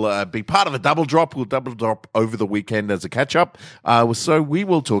will be part of a double drop. We'll double drop over the weekend as a catch up. So we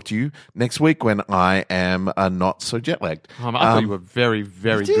will talk to you next week when I am not so jet lagged. I thought you were very,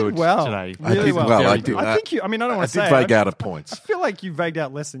 very You did good well. today. I did well. Very I good. did. I think you. I mean, I don't I want to did say. vague out of I points. feel like you vagued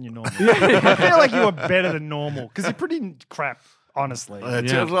out less than you normally. I feel like you were better than normal because you're pretty crap, honestly.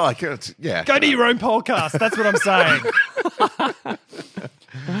 Yeah. Go to your own podcast. That's what I'm saying.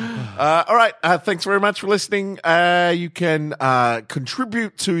 All right. Thanks very much for listening. You can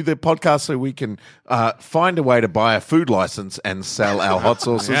contribute to the podcast so we can find a way to buy a food license and sell our hot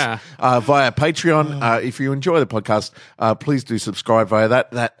sauces via Patreon. If you enjoy the podcast, please do subscribe via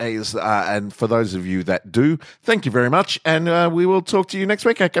that. That is, and for those of you that do, thank you very much. And we will talk to you next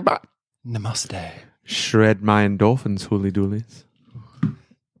week. Okay, bye. Namaste. Shred my endorphins, hooly doolies.